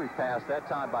the entry pass that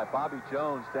time by Bobby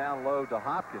Jones down low to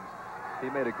Hopkins. He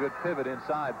made a good pivot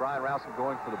inside. Brian Rousum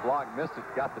going for the block, missed it,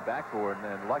 got the backboard,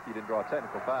 and lucky didn't draw a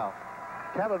technical foul.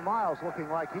 Kevin Miles looking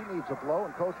like he needs a blow,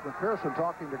 and Coach McPherson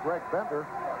talking to Greg Bender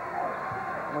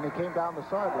when he came down the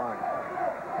sideline.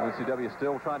 UNCW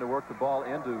still trying to work the ball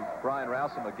into Brian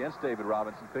Rousum against David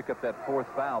Robinson, pick up that fourth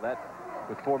foul. That,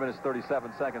 with 4 minutes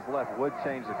 37 seconds left, would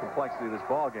change the complexity of this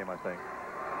ball game, I think.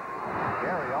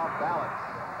 Gary off balance.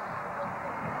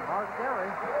 Mark Gary.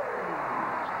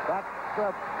 That's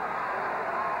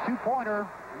two-pointer.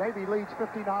 Navy leads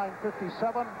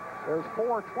 59-57. There's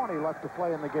 4:20 left to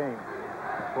play in the game.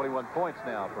 21 points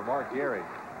now for Mark Gary,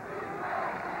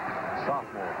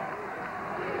 sophomore.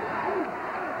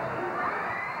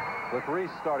 Cliff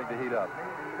Reese starting to heat up.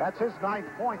 That's his 9th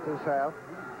point this half.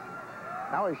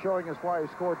 Now he's showing us why he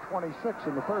scored 26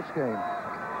 in the first game.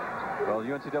 Well,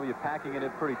 UNCW packing it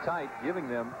in pretty tight, giving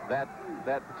them that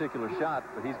particular shot,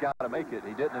 but he's got to make it.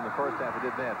 He didn't in the first half, he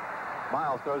did then.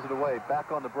 Miles throws it away.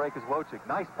 Back on the break is Wojcik.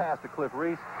 Nice pass to Cliff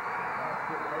Reese.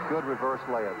 Good reverse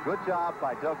layup. Good job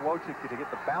by Doug Wojcik to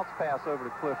get the bounce pass over to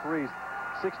Cliff Reese.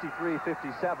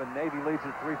 63-57. Navy leads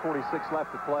at 3:46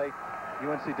 left to play.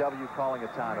 UNCW calling a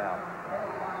timeout.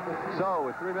 So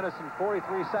with 3 minutes and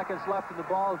 43 seconds left in the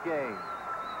ball game,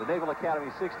 the Naval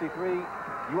Academy 63,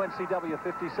 UNCW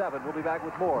 57. We'll be back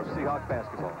with more Seahawks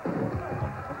basketball.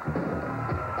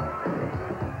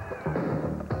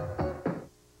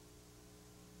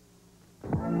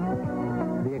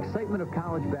 The excitement of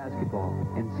college basketball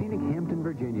and scenic Hampton,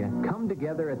 Virginia come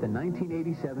together at the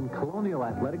 1987 Colonial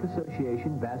Athletic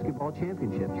Association Basketball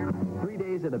Championships. 3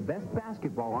 days of the best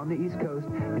basketball on the East Coast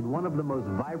in one of the most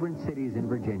vibrant cities in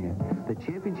Virginia. The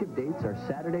championship dates are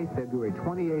Saturday, February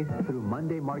 28th through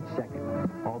Monday, March 2nd.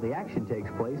 All the action takes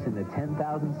place in the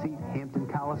 10,000-seat Hampton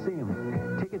Coliseum.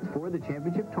 Tickets for the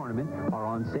championship tournament are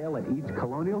on sale at each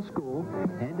Colonial school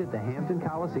and at the Hampton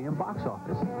Coliseum box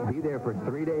office. Be there for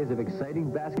 3 days of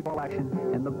exciting basketball action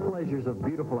and the pleasures of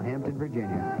beautiful Hampton,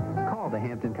 Virginia. Call the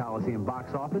Hampton Coliseum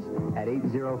box office at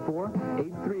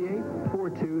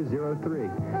 804-838-4203.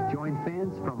 Join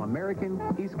fans from American,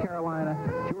 East Carolina,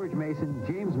 George Mason,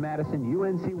 James Madison,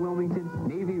 UNC Wilmington,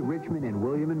 Navy, Richmond, and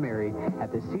William & Mary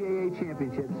at the CAA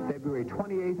Championships February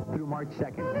 28th through March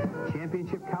 2nd.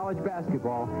 Championship college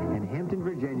basketball and Hampton,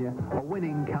 Virginia, a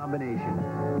winning combination.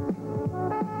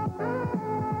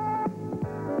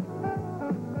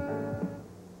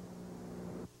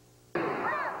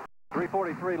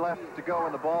 3:43 left to go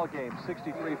in the ball game.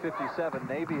 63-57.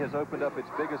 Navy has opened up its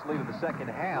biggest lead of the second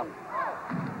half.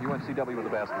 UNCW with the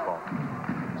basketball.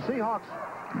 Seahawks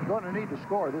going to need to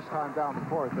score this time down the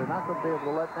court. They're not going to be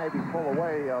able to let Navy pull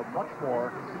away much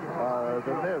more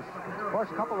than this. Of course,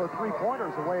 a couple of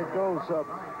three-pointers, the way it goes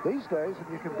these days, and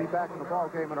you can be back in the ball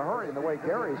game in a hurry. And the way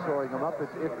Gary's throwing them up,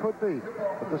 it could be.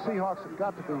 But the Seahawks have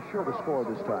got to be sure to score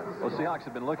this time. Well, Seahawks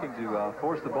have been looking to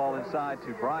force the ball inside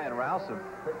to Brian Rowsome,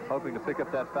 hoping to pick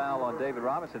up that foul on David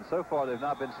Robinson. So far, they've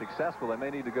not been successful. They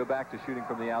may need to go back to shooting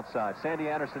from the outside. Sandy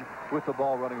Anderson with the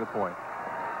ball running the point.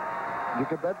 You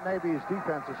can bet Navy's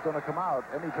defense is going to come out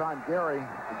anytime Gary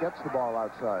gets the ball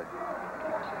outside.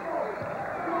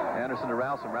 Anderson to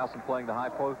Rowsome. Rowsome playing the high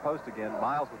post again.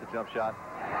 Miles with the jump shot.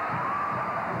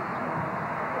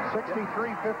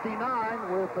 63-59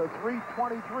 with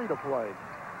 3:23 to play.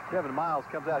 Kevin Miles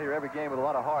comes out here every game with a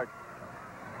lot of heart.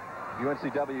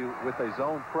 UNCW with a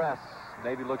zone press.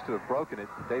 Navy looks to have broken it.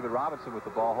 David Robinson with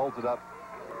the ball holds it up.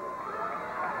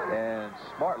 And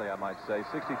smartly, I might say,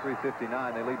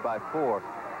 63-59. They lead by 4.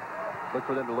 Look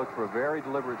for them to look for a very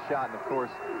deliberate shot. And, of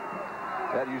course,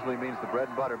 that usually means the bread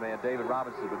and butter man, David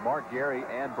Robinson. But Mark Gary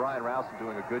and Brian Rowsome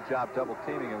doing a good job double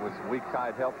teaming and with some weak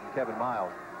side help from Kevin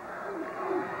Miles.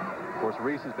 Of course,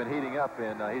 Reese has been heating up,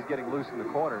 and he's getting loose in the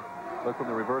corner. Look for him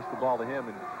to reverse the ball to him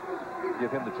and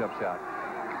give him the jump shot.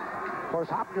 Of course,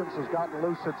 Hopkins has gotten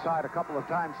loose inside a couple of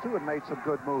times, too, and made some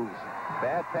good moves.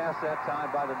 Bad pass that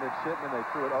time by the midshipman. They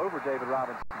threw it over David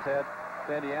Robinson's head.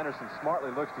 Sandy Anderson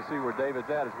smartly looks to see where David's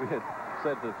at. As we had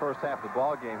said the first half of the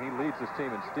ball game, he leads his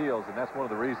team in steals, and that's one of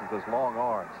the reasons, those long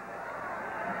arms.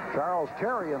 Charles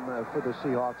Terry for the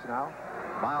Seahawks now.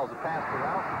 Miles a pass to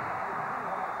Rowsome.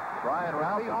 Brian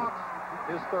Rowsome,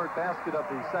 his third basket of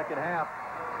the second half.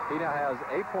 He now has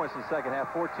 8 points in the second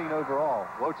half, 14 overall.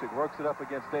 Wojcik works it up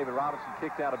against David Robinson,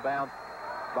 kicked out of bounds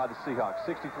by the Seahawks.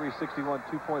 63-61,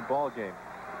 two-point ball game.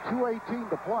 2:18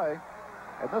 to play,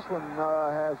 and this one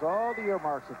has all the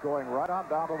earmarks of going right on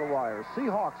down to the wire.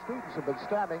 Seahawks students have been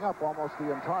standing up almost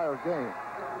the entire game.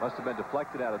 Must have been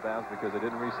deflected out of bounds because they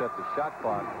didn't reset the shot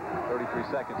clock. 33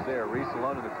 seconds there. Reese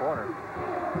alone in the corner.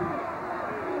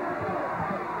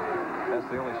 That's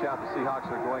the only shot the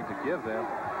Seahawks are going to give them.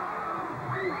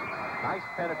 Nice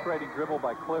penetrating dribble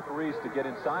by Cliff Reese to get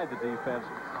inside the defense,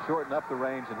 shorten up the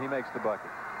range, and he makes the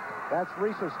bucket. That's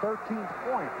Reese's 13th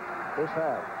point this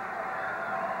half.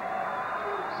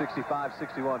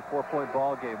 65-61, four-point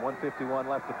ball game, 1:51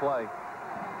 left to play.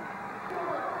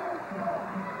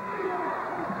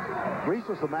 Reese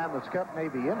is the man that's kept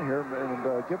Navy in here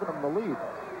and given them the lead.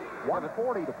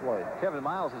 1:40 to play. Kevin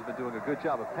Miles has been doing a good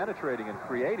job of penetrating and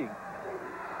creating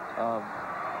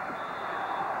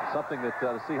something that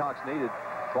the Seahawks needed.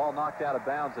 Ball knocked out of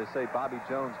bounds. They say Bobby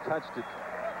Jones touched it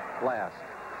last.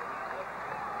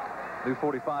 New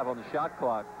 45 on the shot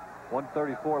clock.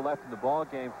 1:34 left in the ball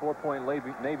game. 4-point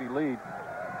Navy lead.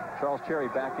 Charles Cherry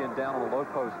back in down on the low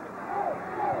post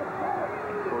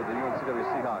for the UNCW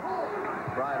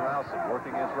Seahawks. Brian Rowsome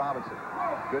working against Robinson.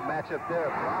 Good matchup there.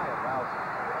 Brian Rowsome.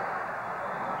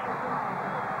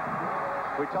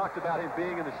 We talked about him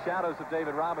being in the shadows of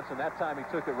David Robinson. That time he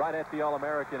took it right at the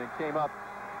All-American and came up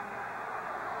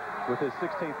with his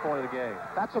 16th point of the game.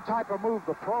 That's the type of move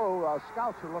the pro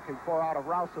scouts are looking for out of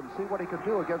Rowsome. See what he can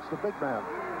do against the big man.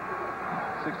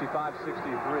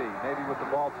 65-63. Navy with the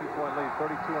ball, 2-point lead.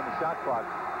 32 on the shot clock.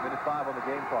 Minute 5 on the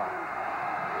game clock.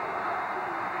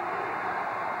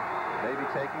 Navy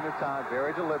taking their time,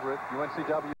 very deliberate.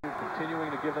 UNCW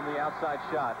continuing to give them the outside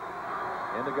shot.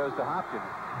 And it goes to Hopkins.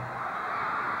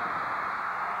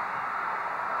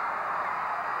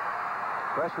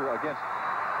 Pressure against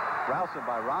Rowsome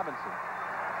by Robinson.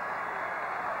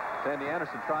 Sandy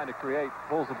Anderson trying to create,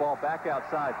 pulls the ball back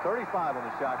outside. 35 on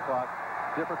the shot clock.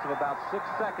 Difference of about 6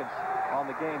 seconds on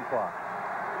the game clock.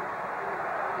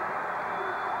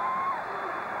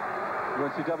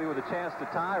 UNCW with a chance to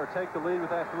tie or take the lead with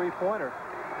that three-pointer.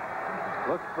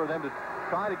 Look for them to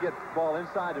try to get the ball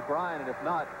inside to Brian, and if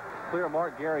not, clear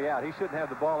Mark Gary out. He shouldn't have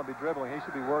the ball and be dribbling. He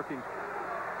should be working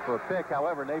for a pick.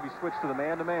 However, Navy switched to the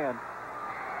man-to-man.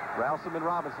 Rowsome and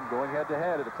Robinson going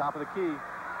head-to-head at the top of the key.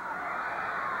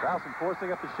 Rowsome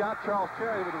forcing up the shot. Charles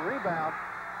Cherry with a rebound.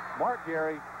 Mark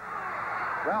Gary.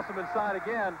 Rowsome inside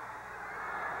again.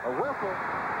 A whistle.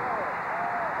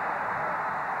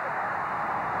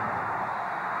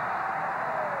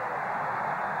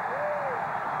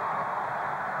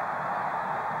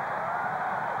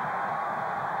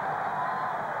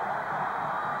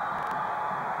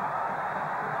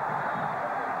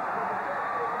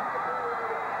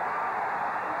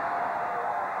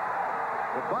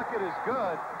 The bucket is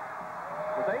good.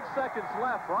 With 8 seconds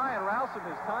left, Brian Rowsome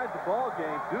has tied the ball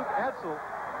game. Duke Edsel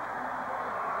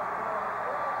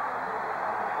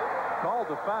called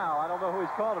the foul. I don't know who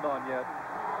he's called it on yet.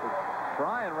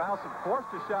 Brian Rowsom forced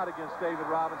a shot against David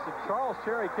Robinson. Charles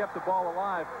Cherry kept the ball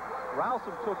alive.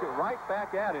 Rowsom took it right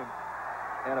back at him,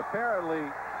 and apparently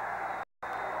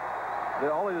the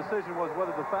only decision was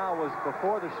whether the foul was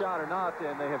before the shot or not,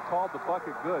 and they have called the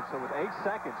bucket good. So with 8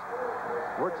 seconds,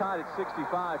 we're tied at 65.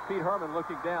 Pete Herman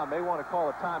looking down may want to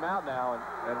call a timeout now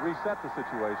and reset the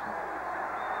situation.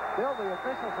 Bill, the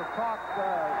officials have talked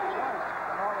twice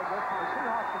in all of this, and the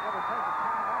Seahawks are going to take a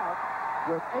timeout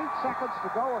with 8 seconds to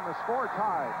go and the score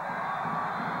tied.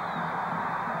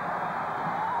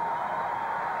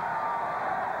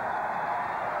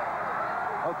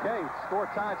 Okay, score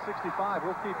tied 65.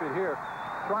 We'll keep it here.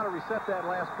 Trying to reset that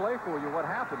last play for you. What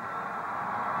happened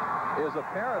is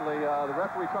apparently the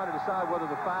referee trying to decide whether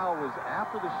the foul was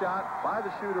after the shot by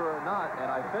the shooter or not. And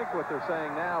I think what they're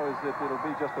saying now is that it'll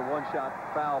be just a one-shot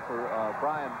foul for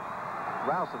Brian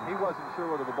Rowsom. He wasn't sure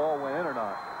whether the ball went in or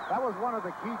not. That was one of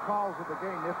the key calls of the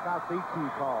game, if not the key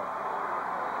call.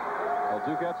 Well,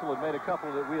 Duke Etzel had made a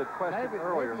couple that we had questioned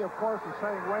earlier. Navy, of course, is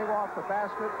saying wave off the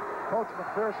basket. Coach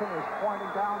McPherson is pointing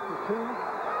down for 2.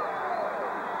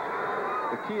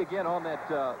 The key again on that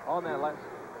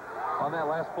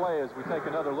last play, as we take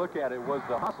another look at it, was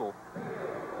the hustle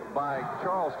by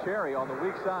Charles Cherry on the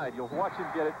weak side. You'll watch him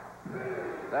get it.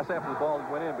 That's after the ball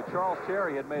went in, but Charles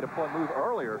Cherry had made a move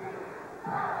earlier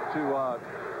to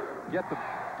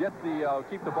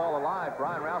keep the ball alive.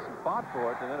 Brian Rowsom fought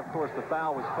for it, and then of course the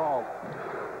foul was called.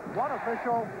 One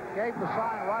official gave the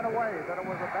sign right away that it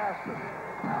was a basket.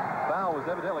 Foul was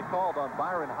evidently called on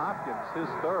Byron Hopkins, his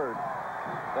third.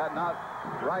 That not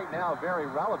right now very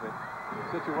relevant.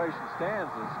 Situation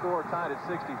stands. The score tied at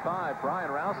 65.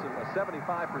 Brian Rowsom, a 75%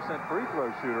 free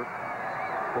throw shooter,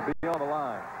 will be on the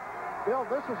line. Bill,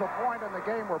 this is a point in the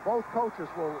game where both coaches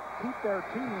will keep their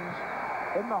teams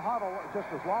in the huddle just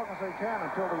as long as they can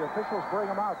until the officials bring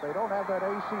them out. They don't have that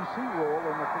ACC rule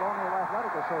in the Colonial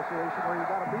Athletic Association where you've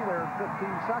got to be there in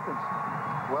 15 seconds.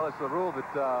 Well, it's the rule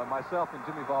that myself and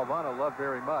Jimmy Valvano love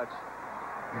very much.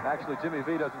 Actually, Jimmy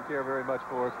V doesn't care very much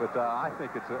for us, but I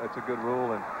think it's a good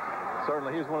rule, and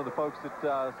certainly he's one of the folks that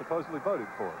supposedly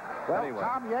voted for it. Well, anyway.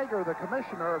 Tom Yeager, the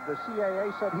commissioner of the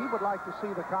CAA, said he would like to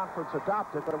see the conference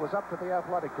adopted, but it was up to the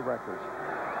athletic directors.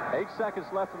 8 seconds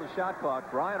left on the shot clock.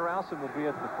 Brian Rowsom will be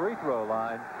at the free throw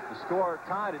line. The score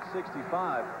tied at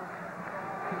 65.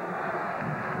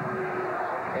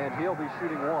 And he'll be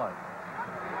shooting 1.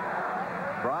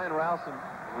 Brian Rowsom,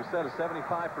 we said, a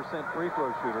 75% free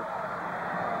throw shooter.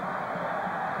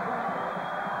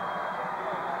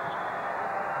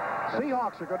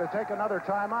 Seahawks are going to take another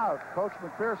timeout. Coach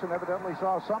McPherson evidently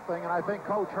saw something, and I think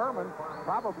Coach Herman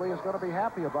probably is going to be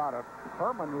happy about it.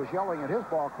 Herman was yelling at his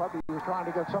ball club. He was trying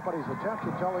to get somebody's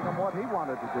attention, telling him what he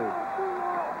wanted to do.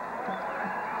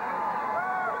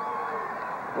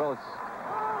 Well, it's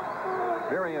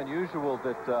very unusual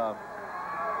that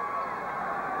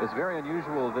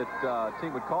a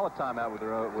team would call a timeout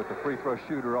with a free throw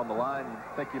shooter on the line. You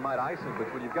think you might ice him,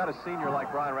 but when you've got a senior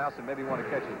like Brian Rowsom, maybe you want to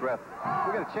catch his breath. If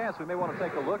we get a chance, we may want to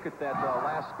take a look at that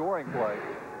last scoring play.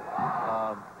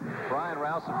 Brian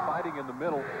Rowsom fighting in the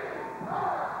middle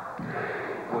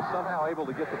was somehow able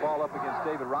to get the ball up against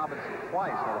David Robinson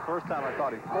twice. Now, the first time I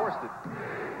thought he forced it.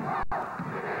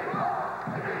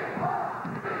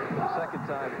 The second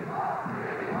time,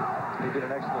 he did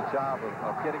an excellent job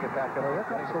of getting it back up. Here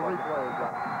comes the replay.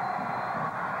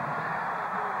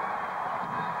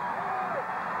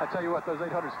 I tell you what, those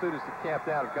 800 students that camped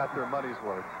out have got their money's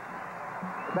worth.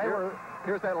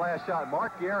 Here's that last shot.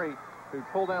 Mark Gary, who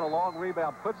pulled down a long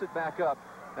rebound, puts it back up.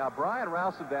 Now, Brian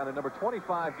Rowsom down there, number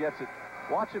 25, gets it.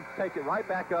 Watch him take it right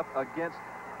back up against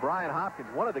Brian Hopkins.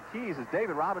 One of the keys is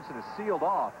David Robinson is sealed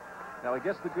off. Now, he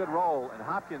gets the good roll, and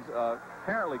Hopkins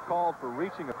apparently called for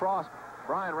reaching across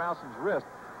Brian Rowsom's wrist.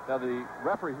 Now, the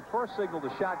referee first signaled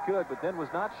the shot good, but then was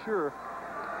not sure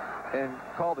and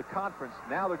called a conference.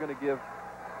 Now they're going to give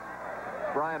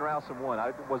Brian Rowsom 1.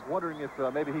 I was wondering if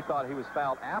maybe he thought he was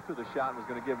fouled after the shot and was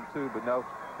going to give him 2, but no,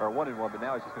 or 1 and 1, but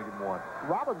now he's just going to give him 1.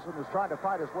 Robinson is trying to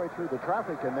fight his way through the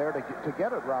traffic in there to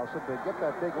get at Rowsom, to get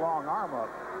that big, long arm up.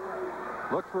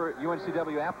 Look for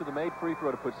UNCW after the made free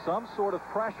throw to put some sort of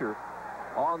pressure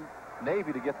on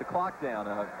Navy to get the clock down.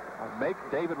 Make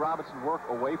David Robinson work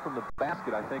away from the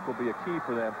basket, I think, will be a key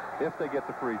for them if they get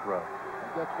the free throw.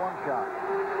 He gets 1 shot.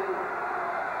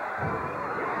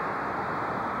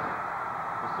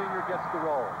 The senior gets the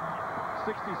roll.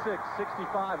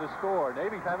 66-65 the score.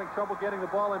 Navy's having trouble getting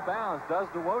the ball in bounds. Does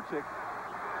DeWojcik.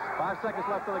 5 seconds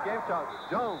left on the game clock.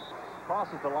 Jones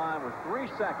crosses the line with 3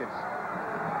 seconds.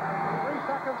 3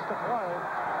 seconds to play.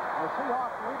 The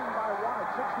Seahawks leading by 1 at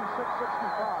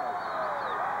 66-65.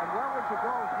 And where would you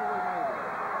go if you were Navy?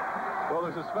 Well,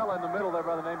 there's this fella in the middle there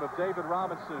by the name of David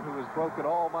Robinson who has broken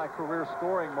all my career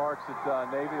scoring marks at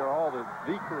Navy, or all the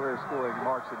career scoring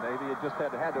marks at Navy. It just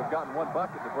had to have gotten one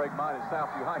bucket to break mine at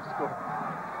Southview High School.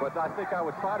 But I think I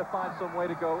would try to find some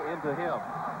way to go into him.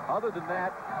 Other than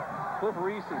that, Cliff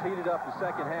Reese has heated up the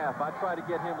second half. I'd try to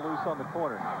get him loose on the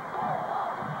corner.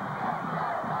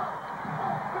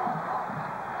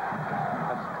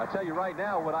 I tell you right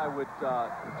now what I would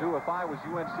do if I was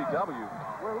UNCW.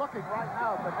 We're looking right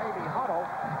now at the Navy huddle,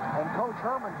 and Coach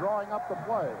Herman drawing up the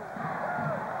play.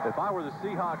 If I were the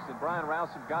Seahawks and Brian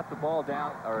Rowson got the ball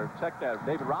down, or check that,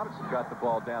 David Robinson got the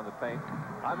ball down the paint,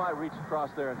 I might reach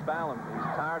across there and foul him. He's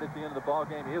tired at the end of the ball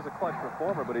game. He is a clutch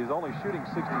performer, but he's only shooting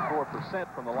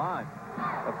 64% from the line.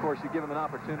 Of course, you give him an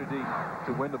opportunity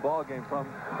to win the ball game from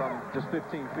just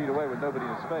 15 feet away with nobody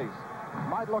in his face.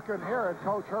 Might look in here at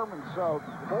Coach Herman's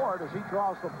board as he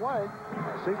draws the play,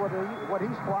 see what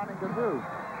he's planning to do.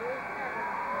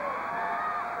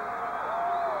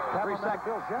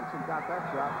 Bill Jensen got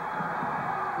that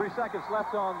shot. 3 seconds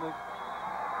left on the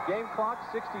game clock,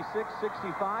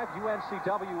 66-65.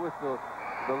 UNCW with the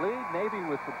lead, Navy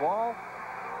with the ball.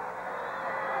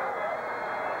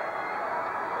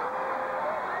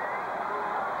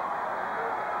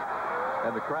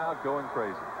 And the crowd going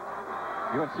crazy.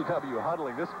 UNCW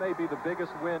huddling. This may be the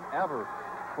biggest win ever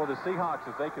for the Seahawks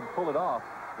if they can pull it off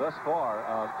thus far.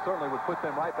 Certainly would put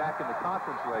them right back in the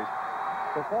conference race.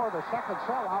 Before the second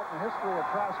sellout in the history of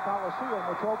Trask Coliseum,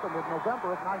 which opened in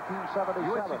November of 1977.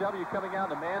 UNCW coming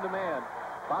out in a man-to-man.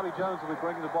 Bobby Jones will be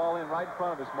bringing the ball in right in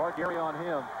front of us. Mark Gary on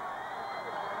him.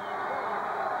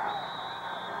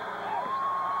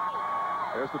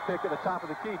 There's the pick at the top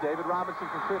of the key. David Robinson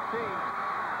from 15.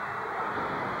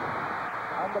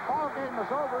 And the ball game is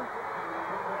over.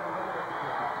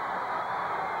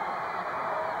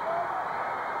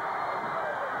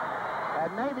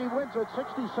 And Navy wins it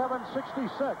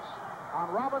 67-66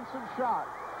 on Robinson's shot.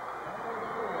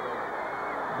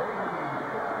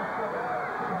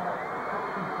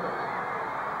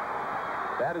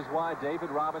 That is why David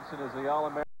Robinson is the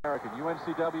All-American.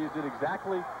 UNCW did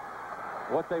exactly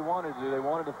what they wanted to do. They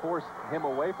wanted to force him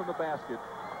away from the basket.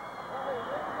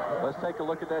 Let's take a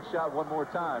look at that shot one more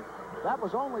time. That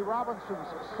was only Robinson's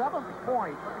 7th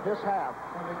point this half.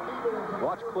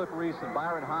 Watch Cliff Reese and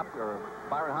Byron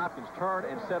Hopkins turn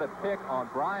and set a pick on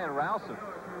Brian Rowson.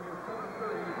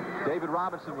 David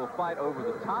Robinson will fight over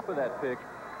the top of that pick.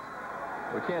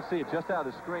 We can't see it just out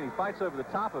of the screen. He fights over the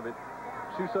top of it,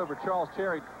 shoots over Charles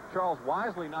Cherry. Charles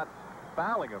wisely not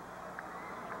fouling him.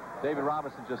 David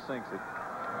Robinson just sinks it.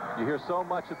 You hear so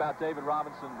much about David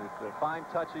Robinson, the fine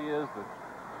touch he is,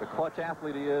 the clutch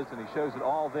athlete he is, and he shows it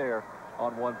all there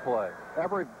on one play.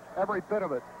 Every bit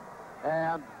of it.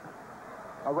 And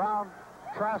around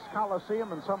Trask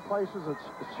Coliseum, in some places,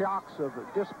 it's shocks of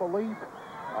disbelief,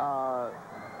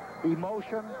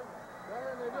 emotion,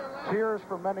 tears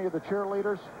from many of the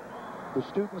cheerleaders, the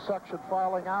student section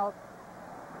filing out.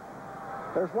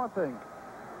 There's one thing.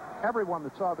 Everyone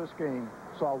that saw this game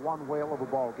saw one whale of a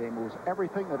ball game. It was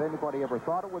everything that anybody ever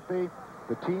thought it would be.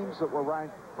 The teams that were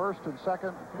ranked first and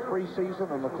second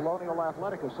preseason in the Colonial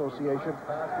Athletic Association,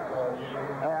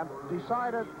 and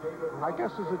decided, I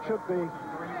guess as it should be,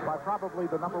 by probably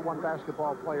the #1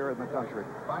 basketball player in the country.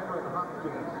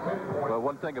 Well,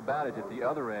 one thing about it, at the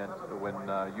other end, when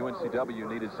UNCW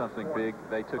needed something big,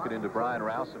 they took it into Brian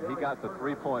Rowson. He got the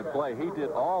three-point play. He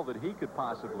did all that he could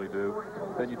possibly do.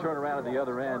 Then you turn around at the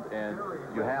other end, and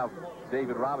you have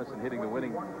David Robinson hitting the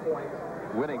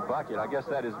winning bucket. I guess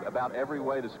that is about every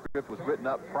way the script was written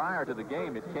up prior to the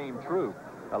game. It came true.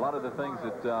 A lot of the things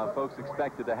that folks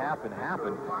expected to happen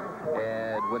happened.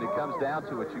 And when it comes down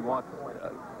to it, you want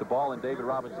the ball in David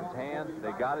Robinson's hand.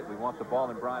 They got it. We want the ball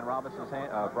in Brian Robinson's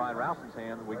hand, Brian Rowson's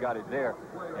hand. We got it there,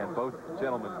 and both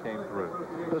gentlemen came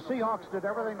through. The Seahawks did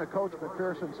everything that Coach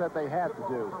McPherson said they had to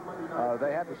do.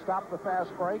 They had to stop the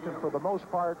fast break, and for the most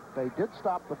part, they did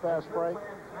stop the fast break.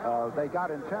 They got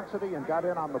intensity and got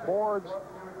in on the boards.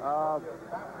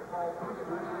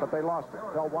 But they lost it,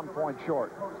 fell 1 point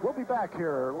short. We'll be back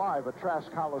here live at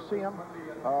Trask Coliseum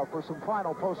for some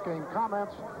final post-game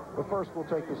comments, but first we'll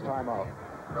take this time out.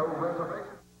 No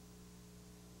reservation.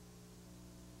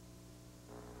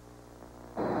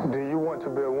 Do you want to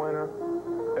be a winner?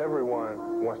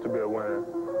 Everyone wants to be a winner,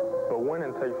 but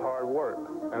winning takes hard work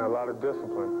and a lot of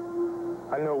discipline.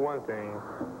 I know one thing,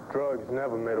 drugs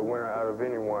never made a winner out of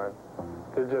anyone.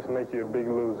 They just make you a big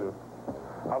loser.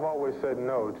 I've always said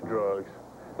no to drugs,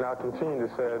 and I'll continue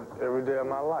to say it every day of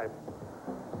my life.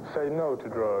 Say no to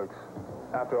drugs.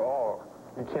 After all,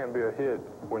 you can't be a hit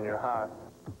when you're high.